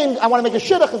my name. I want to make a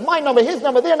shidduch. It's my number, his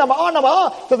number, their number, our number,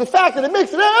 So the fact that it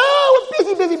makes it,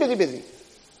 we're busy.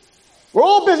 We're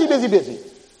all busy.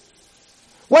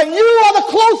 When you are the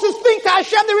closest thing to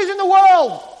Hashem there is in the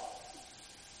world.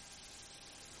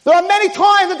 There are many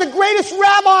times that the greatest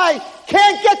rabbi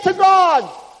can't get to God.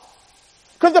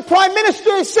 Because the prime minister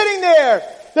is sitting there.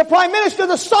 The prime minister,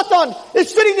 the Satan, is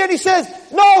sitting there and he says,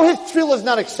 no, his tefillah is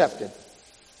not accepted.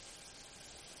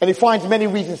 And he finds many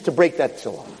reasons to break that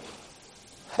tefillah.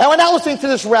 And we're not listening to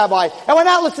this rabbi. And we're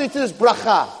not listening to this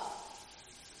bracha.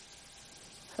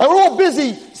 And we're all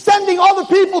busy sending other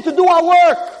people to do our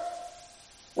work.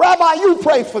 Rabbi, you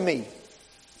pray for me.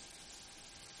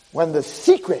 When the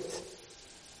secret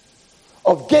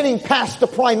of getting past the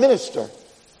prime minister,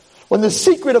 when the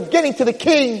secret of getting to the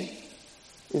king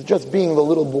is just being the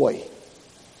little boy.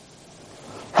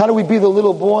 How do we be the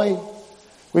little boy?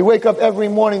 We wake up every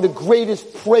morning. The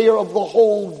greatest prayer of the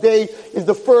whole day is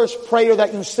the first prayer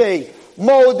that you say.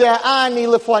 Moda'ani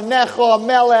lefanecha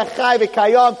melech chai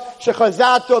v'kayam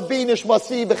shechazato bi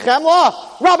nishmasi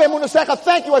b'chemla. Rabbi Munasecha,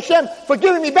 thank you Hashem for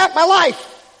giving me back my life.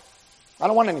 I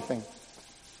don't want anything.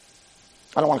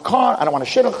 I don't want a car. I don't want a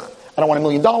shidduch. I don't want $1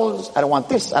 million. I don't want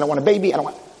this. I don't want a baby. I don't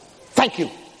want... Thank you.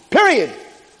 Period.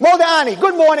 Moda'ani.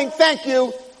 Good morning. Thank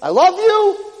you. I love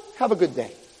you. Have a good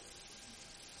day.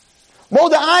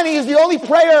 Moda'ani is the only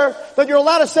prayer that you're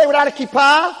allowed to say without a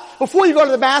kippah, before you go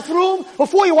to the bathroom,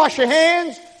 before you wash your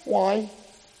hands. Why?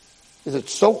 Is it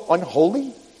so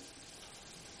unholy?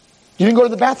 You didn't go to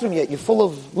the bathroom yet. You're full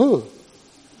of,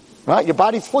 right? Your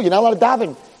body's full. You're not allowed to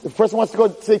daven. If a person wants to go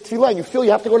say tefillah and you feel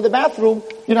you have to go to the bathroom,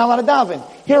 you're not allowed to daven.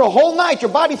 Here a whole night,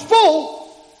 your body's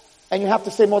full, and you have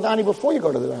to say moda'ani before you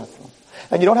go to the bathroom.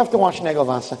 And you don't have to wash negel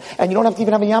vasa. And you don't have to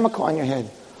even have a yarmulke on your head.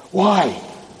 Why?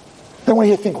 Then when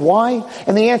you think why?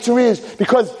 And the answer is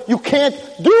because you can't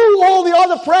do all the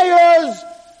other prayers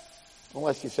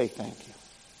unless you say thank you.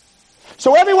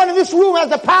 So everyone in this room has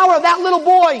the power of that little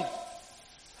boy.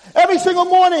 Every single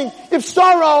morning, if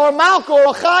Sarah or Malka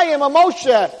or Chaim or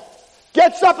Moshe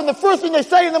gets up and the first thing they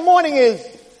say in the morning is,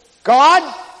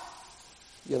 God,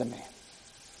 you're the man.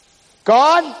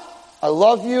 God, I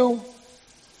love you.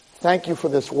 Thank you for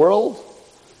this world.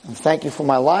 And thank you for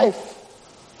my life.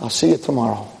 I'll see you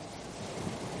tomorrow.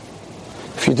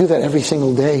 If you do that every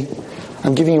single day,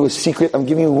 I'm giving you a secret. I'm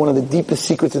giving you one of the deepest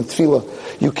secrets in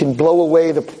tefillah. You can blow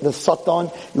away the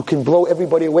satan. You can blow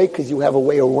everybody away because you have a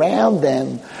way around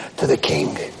them to the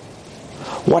king.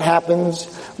 What happens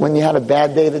when you had a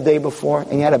bad day the day before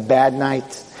and you had a bad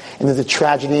night and there's a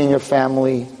tragedy in your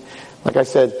family? Like I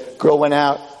said, girl went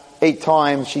out 8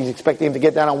 times. She's expecting him to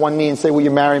get down on one knee and say, will you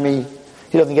marry me?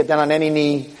 He doesn't get down on any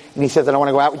knee. And he says, I don't want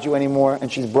to go out with you anymore.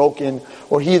 And she's broken.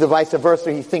 Or he, the vice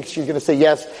versa, he thinks she's going to say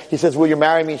yes. He says, will you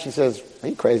marry me? She says, are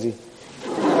you crazy?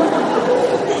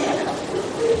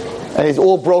 And he's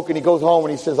all broken. He goes home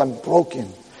and he says, I'm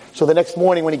broken. So the next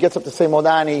morning when he gets up to say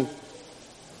moda'ani,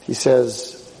 he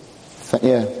says,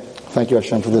 thank you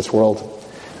Hashem for this world.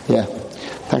 Yeah,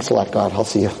 thanks a lot God. I'll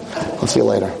see you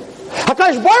later.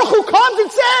 HaKadosh Baruch Hu comes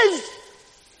and says,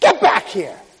 get back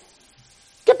here.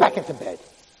 Get back into bed.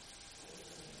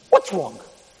 What's wrong?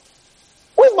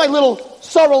 Where's my little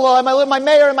Sarala and my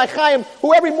mayor and my Chaim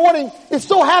who every morning is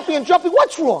so happy and jumping?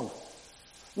 What's wrong?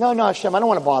 No, Hashem, I don't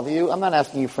want to bother you. I'm not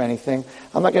asking you for anything.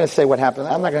 I'm not going to say what happened.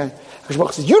 I'm not going to... Hashem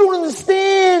says, you don't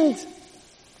understand.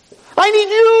 I need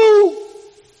you.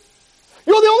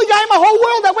 You're the only guy in my whole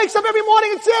world that wakes up every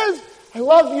morning and says, I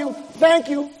love you, thank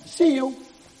you, see you.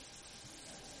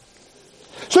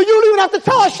 So you don't even have to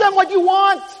tell Hashem what you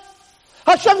want.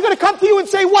 Hashem's going to come to you and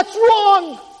say, what's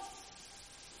wrong?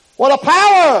 What a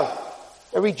power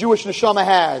every Jewish neshama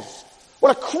has.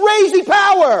 What a crazy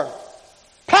power.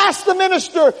 Past the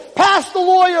minister, past the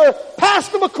lawyer,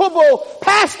 past the makubal,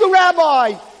 past the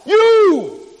rabbi.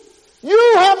 You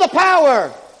have the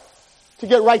power to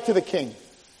get right to the king.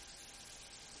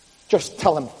 Just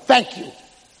tell him, thank you.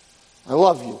 I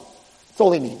love you. That's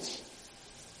all he needs.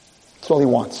 That's all he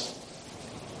wants.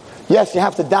 Yes, you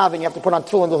have to daven, you have to put on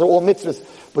tefillin, those are all mitzvahs,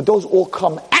 but those all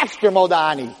come after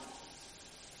moda'ani.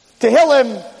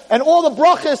 Tehillim and all the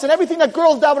brachas and everything that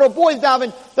girls daven or boys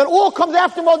daven, that all comes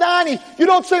after moda'ani. You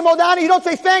don't say moda'ani, you don't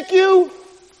say thank you,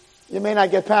 you may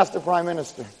not get past the prime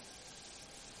minister.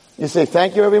 You say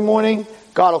thank you every morning,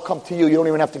 God will come to you. You don't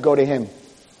even have to go to him.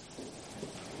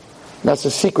 That's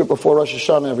the secret before Rosh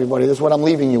Hashanah, everybody. This is what I'm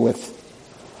leaving you with.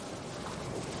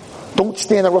 Don't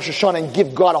stand at Rosh Hashanah and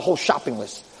give God a whole shopping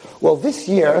list. Well, this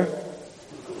year,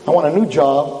 I want a new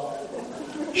job,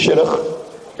 shidduch,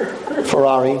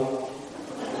 Ferrari.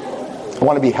 I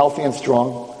want to be healthy and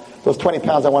strong. Those 20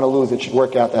 pounds I want to lose, it should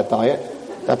work out, that diet.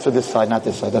 That's for this side, not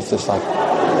this side. That's this side.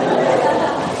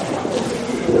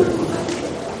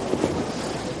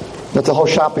 That's a whole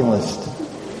shopping list.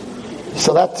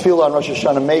 So that tefillah on Rosh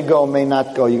Hashanah may go, may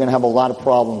not go. You're going to have a lot of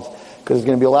problems. Because there's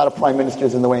going to be a lot of prime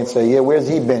ministers in the way and say, yeah, where's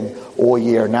he been all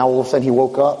year? Now all of a sudden he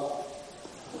woke up.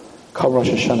 Come Rosh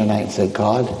Hashanah night and say,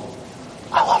 God,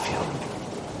 I love you.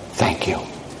 Thank you.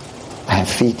 I have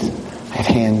feet. I have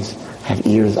hands. I have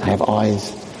ears. I have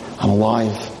eyes. I'm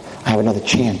alive. I have another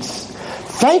chance.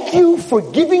 Thank you for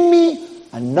giving me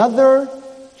another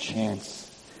chance.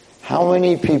 How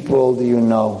many people do you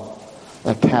know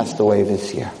that passed away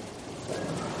this year?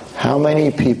 How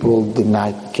many people did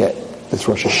not get this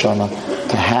Rosh Hashanah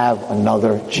to have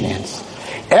another chance?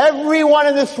 Everyone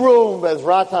in this room,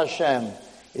 Bezrat Hashem,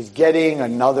 is getting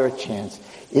another chance.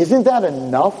 Isn't that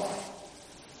enough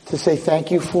to say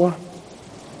thank you for?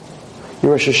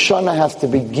 Your Rosh Hashanah has to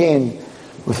begin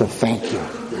with a thank you.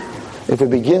 If it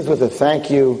begins with a thank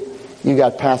you, you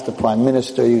got past the prime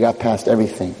minister, you got past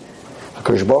everything.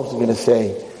 HaKadosh Baruch Hu is going to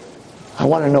say, I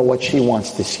want to know what she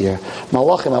wants this year.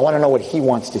 Malachim, I want to know what he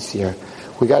wants this year.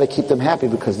 We got to keep them happy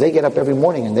because they get up every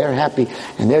morning and they're happy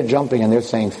and they're jumping and they're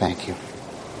saying thank you.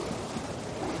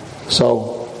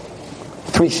 So,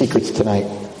 3 secrets tonight.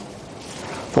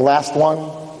 The last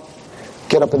one,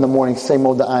 get up in the morning, say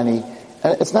Moda'ani.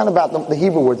 And it's not about the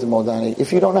Hebrew words of Moda'ani.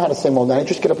 If you don't know how to say Moda'ani,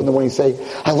 just get up in the morning and say,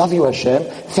 I love you, Hashem.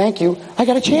 Thank you. I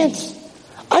got a chance.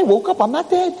 I woke up. I'm not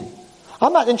dead.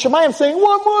 I'm not in Shemayim saying,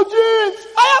 one more chance.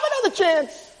 I have another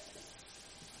chance.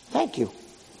 Thank you.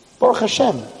 Baruch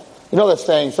Hashem. You know that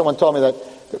saying, someone told me that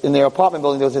in their apartment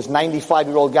building there was this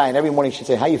 95-year-old guy, and every morning she'd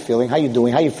say, how you feeling? How you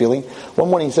doing? How you feeling? One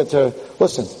morning he said to her,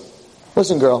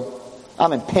 listen girl,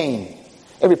 I'm in pain.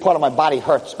 Every part of my body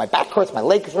hurts. My back hurts, my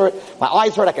legs hurt, my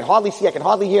eyes hurt, I can hardly see, I can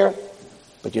hardly hear.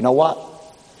 But you know what?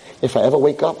 If I ever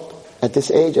wake up at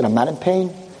this age and I'm not in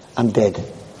pain, I'm dead.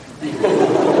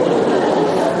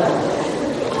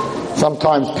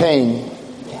 Sometimes pain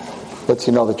lets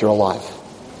you know that you're alive.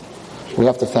 We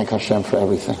have to thank Hashem for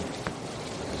everything.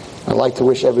 I'd like to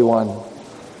wish everyone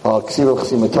Ksiva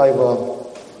Chasima Taiva,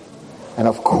 and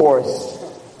of course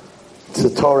to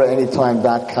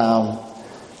TorahAnytime.com.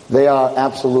 They are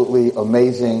absolutely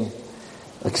amazing.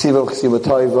 Ksiva Chasima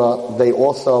Taiva, they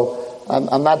also,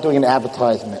 I'm not doing an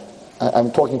advertisement.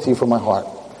 I'm talking to you from my heart.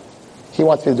 He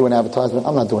wants me to do an advertisement.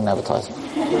 I'm not doing an advertisement.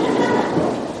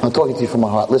 I'm talking to you from my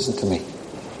heart. Listen to me.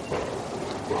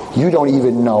 You don't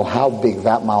even know how big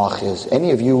that malach is.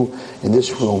 Any of you in this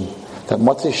room, that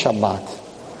Motzei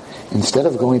Shabbat, instead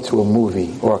of going to a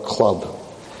movie or a club,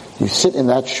 you sit in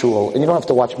that shul, and you don't have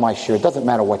to watch my shir. It doesn't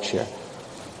matter what shir.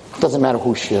 It doesn't matter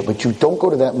who shir. But you don't go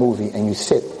to that movie and you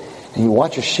sit and you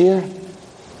watch a shir.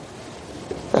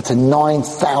 That's a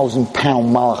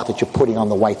 9,000-pound malach that you're putting on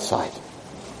the white side.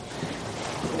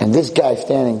 And this guy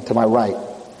standing to my right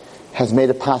has made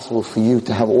it possible for you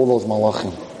to have all those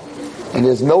malachim. And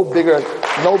there's no bigger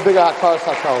hakaras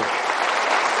hatov.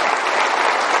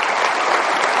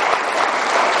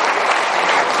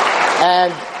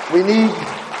 And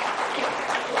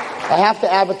I have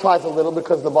to advertise a little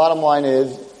because the bottom line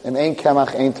is, in Ein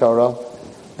Kemach, Ein Torah,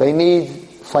 they need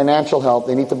financial help,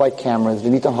 they need to buy cameras,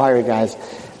 they need to hire guys.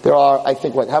 There are, I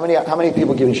think, how many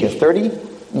people give a share? 30?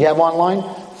 You have online?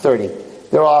 30.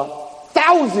 There are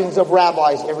thousands of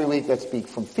rabbis every week that speak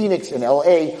from Phoenix and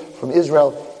LA, from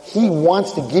Israel. He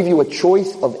wants to give you a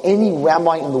choice of any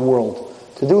rabbi in the world.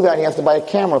 To do that, he has to buy a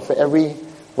camera for every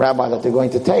rabbi that they're going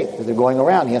to take, that they're going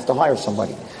around. He has to hire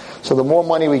somebody. So the more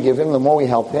money we give him, the more we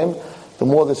help him, the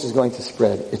more this is going to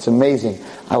spread. It's amazing.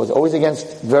 I was always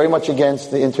very much against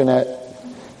the internet,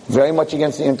 very much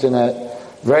against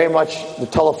the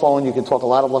telephone. You can talk a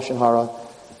lot of Lashon Hara.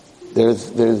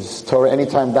 There's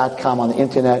TorahAnytime.com on the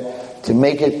internet to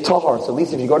make it tahar. So at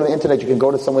least if you go to the internet, you can go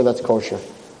to somewhere that's kosher.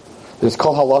 There's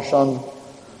Kol HaLashon,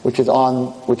 which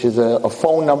is a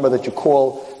phone number that you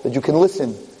call, that you can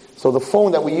listen. So the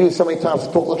phone that we use so many times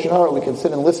to talk Lashon Hara, we can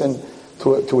sit and listen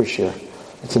to a shir.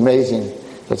 It's amazing.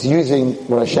 It's using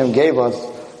what Hashem gave us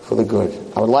for the good.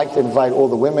 I would like to invite all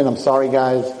the women. I'm sorry,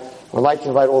 guys. I would like to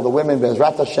invite all the women.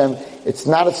 Be'ezrat Hashem. It's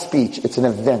not a speech. It's an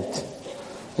event.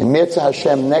 In Mirza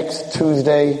Hashem next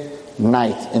Tuesday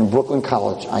night in Brooklyn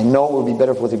College. I know it would be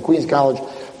better if it was in Queens College,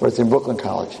 but it's in Brooklyn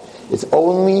College. It's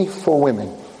only for women.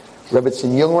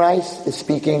 Rebbetzin Jungreis is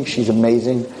speaking. She's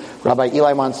amazing. Rabbi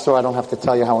Eli Mansour, I don't have to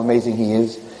tell you how amazing he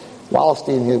is.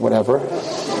 Wallerstein, whatever.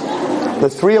 The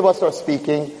 3 of us are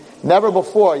speaking. Never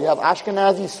before. You have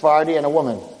Ashkenazi, Sephardi, and a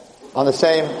woman on the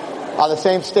same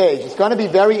stage. It's going to be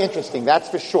very interesting, that's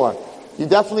for sure. You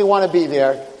definitely want to be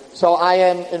there. So I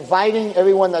am inviting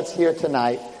everyone that's here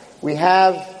tonight. We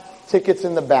have tickets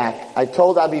in the back. I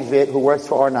told Abi Vit, who works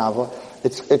for Arnava,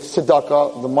 it's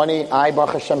tzedakah. The money, I,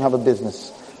 Baruch Hashem, have a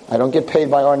business. I don't get paid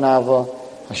by Arnava.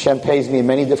 Hashem pays me in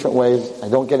many different ways. I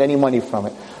don't get any money from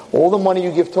it. All the money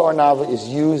you give to Arnava is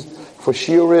used for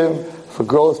shiurim, for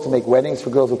girls to make weddings, for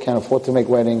girls who can't afford to make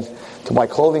weddings, to buy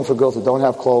clothing for girls who don't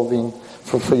have clothing,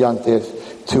 for Yantif,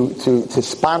 to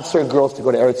sponsor girls to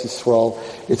go to Eretz Yisrael.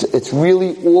 It's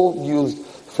really all used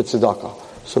for tzedakah.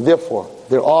 So therefore,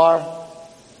 there are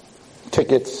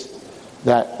tickets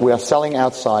that we are selling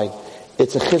outside.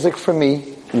 It's a chizuk for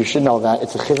me. You should know that.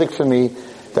 It's a chizuk for me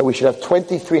that we should have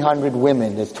 2,300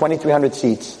 women. There's 2,300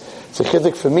 seats. It's a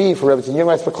chizuk for me, for Rebbetzin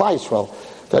Yungreis, for Klal Yisrael.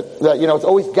 That it's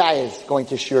always guys going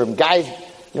to shiurim. Guys,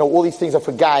 all these things are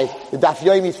for guys. The Daf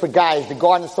Yomi is for guys. The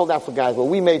garden is sold out for guys. Well,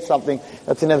 we made something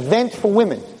that's an event for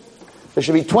women. There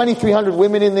should be 2,300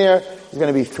 women in there. There's going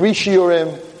to be 3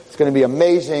 shiurim. It's going to be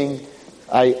amazing.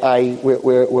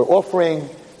 We're offering.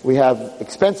 We have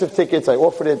expensive tickets. I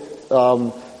offered it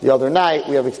the other night.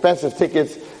 We have expensive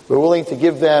tickets. We're willing to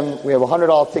give them. We have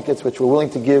 $100 tickets, which we're willing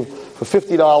to give for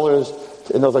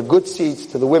 $50. And those are good seats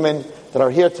to the women that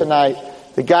are here tonight.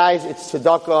 The guys, it's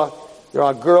tzedakah. There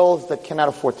are girls that cannot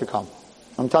afford to come.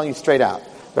 I'm telling you straight out.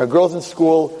 There are girls in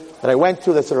school that I went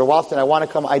to that said, Walston, I want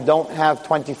to come. I don't have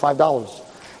 $25.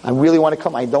 I really want to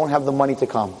come. I don't have the money to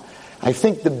come. I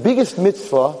think the biggest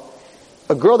mitzvah,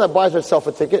 a girl that buys herself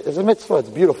a ticket is a mitzvah. It's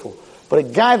beautiful. But a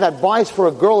guy that buys for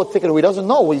a girl a ticket who he doesn't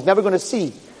know, who he's never going to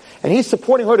see, and he's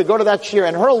supporting her to go to that shiur,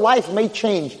 and her life may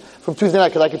change from Tuesday night,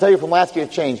 because I can tell you from last year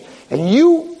it changed. And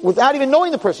you, without even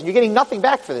knowing the person, you're getting nothing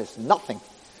back for this. Nothing.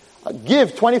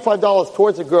 Give $25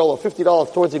 towards a girl or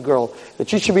 $50 towards a girl that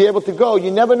she should be able to go.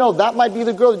 You never know. That might be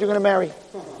the girl that you're going to marry.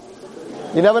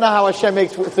 You never know how Hashem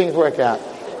makes things work out.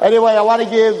 Anyway, I want to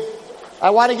give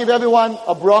everyone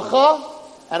a bracha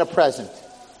and a present.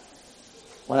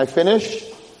 When I finish,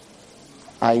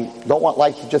 I don't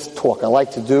like to just talk.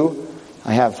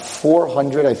 I have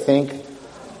 400, I think,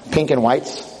 pink and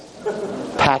whites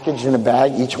packaged in a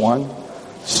bag, each one.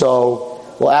 So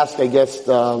we'll ask, I guess,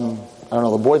 I don't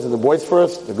know, the boys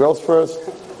first, the girls first.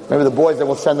 Maybe the boys, then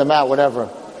we'll send them out, whatever.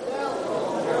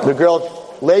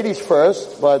 Ladies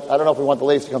first, but I don't know if we want the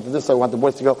ladies to come to this side, we want the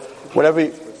boys to go. Whatever.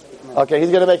 Okay, he's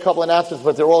going to make a couple of announcements,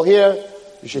 but they're all here.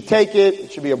 You should take it.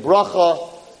 It should be a bracha.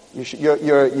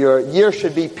 Your year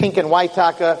should be pink and white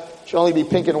taka. It should only be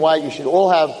pink and white. You should all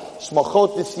have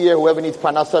smachot this year. Whoever needs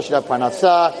parnasa should have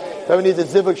parnasa. Whoever needs a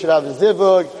zivug should have a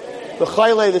zivug. The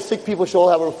chayle, the sick people should all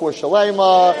have a refuah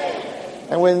shalema.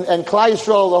 And Klal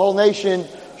Yisrael, the whole nation, we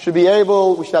should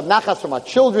have nachas from our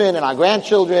children and our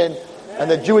grandchildren,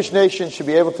 and the Jewish nation should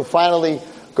be able to finally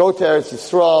go to Eretz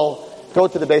Yisrael, go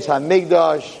to the Beis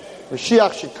HaMikdash.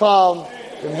 Mashiach should come.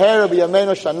 To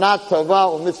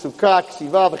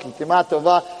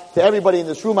everybody in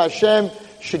this room, Hashem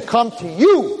should come to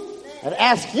you and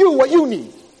ask you what you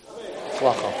need.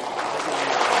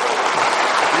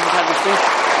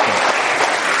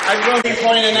 I've got an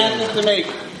important announcement to make.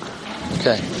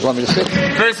 Okay, you want me to sit?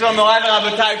 First of all, Morai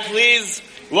Rabotai, please,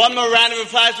 one more round of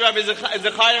applause for Rabbi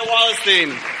Zechariah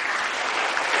Wallerstein.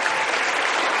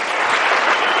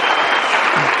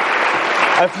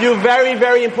 A few very,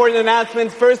 very important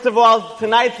announcements. First of all,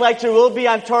 tonight's lecture will be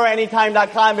on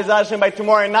TorahAnytime.com by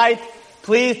tomorrow night.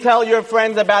 Please tell your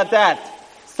friends about that.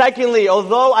 Secondly,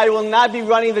 although I will not be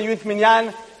running the Youth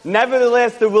Minyan,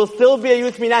 nevertheless, there will still be a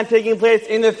Youth Minyan taking place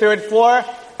in the third floor,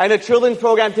 and a children's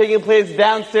program taking place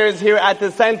downstairs here at the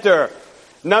center.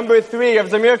 Number 3, Rav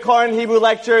Zamir Koren Hebrew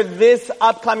lecture this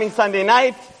upcoming Sunday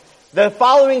night. The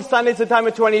following Sunday,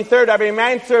 September 23rd, Rabbi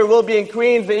Mansour will be in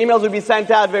Queens. The emails will be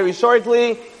sent out very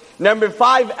shortly. Number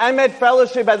 5, Emet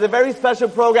Fellowship has a very special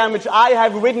program which I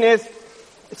have witnessed.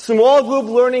 Small group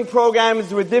learning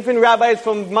programs with different rabbis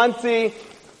from Muncie.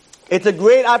 It's a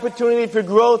great opportunity for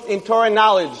growth in Torah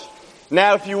knowledge.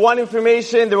 Now, if you want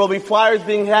information, there will be flyers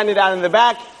being handed out in the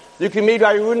back. You can meet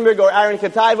Rabbi Rudenberg or Aaron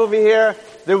Kataib over here.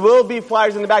 There will be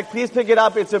flyers in the back. Please pick it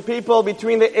up. It's for people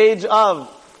between the age of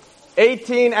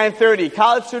 18 and 30.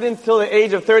 College students till the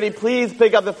age of 30, please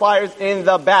pick up the flyers in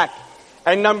the back.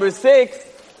 And number 6,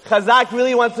 Chazak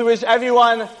really wants to wish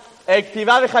everyone a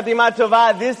K'tivah v'chatima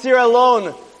tova. This year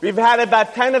alone, we've had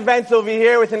about 10 events over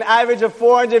here with an average of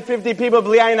 450 people,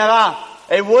 b'li ayin hara.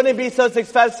 It wouldn't be so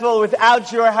successful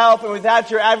without your help and without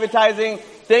your advertising.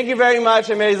 Thank you very much.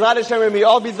 And may Yizrat Hashem, we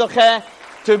all be zocheh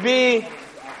to be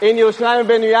in Yerushalayim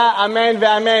Benuyah. Amen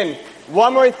ve'amen.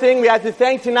 One more thing, we have to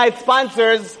thank tonight's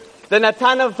sponsors. The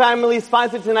Natanov family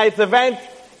sponsored tonight's event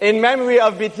in memory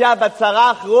of Bitya Bat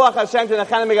Sarach, Ruach Hashem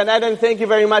Tenachana Megan Eden. Thank you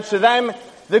very much to them.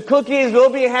 The cookies will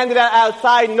be handed out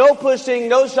outside. No pushing,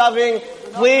 no shoving.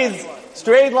 Please,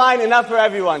 straight line, enough for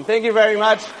everyone. Thank you very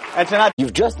much. And tonight,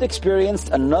 you've just experienced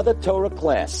another Torah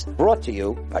class brought to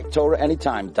you by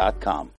TorahAnytime.com.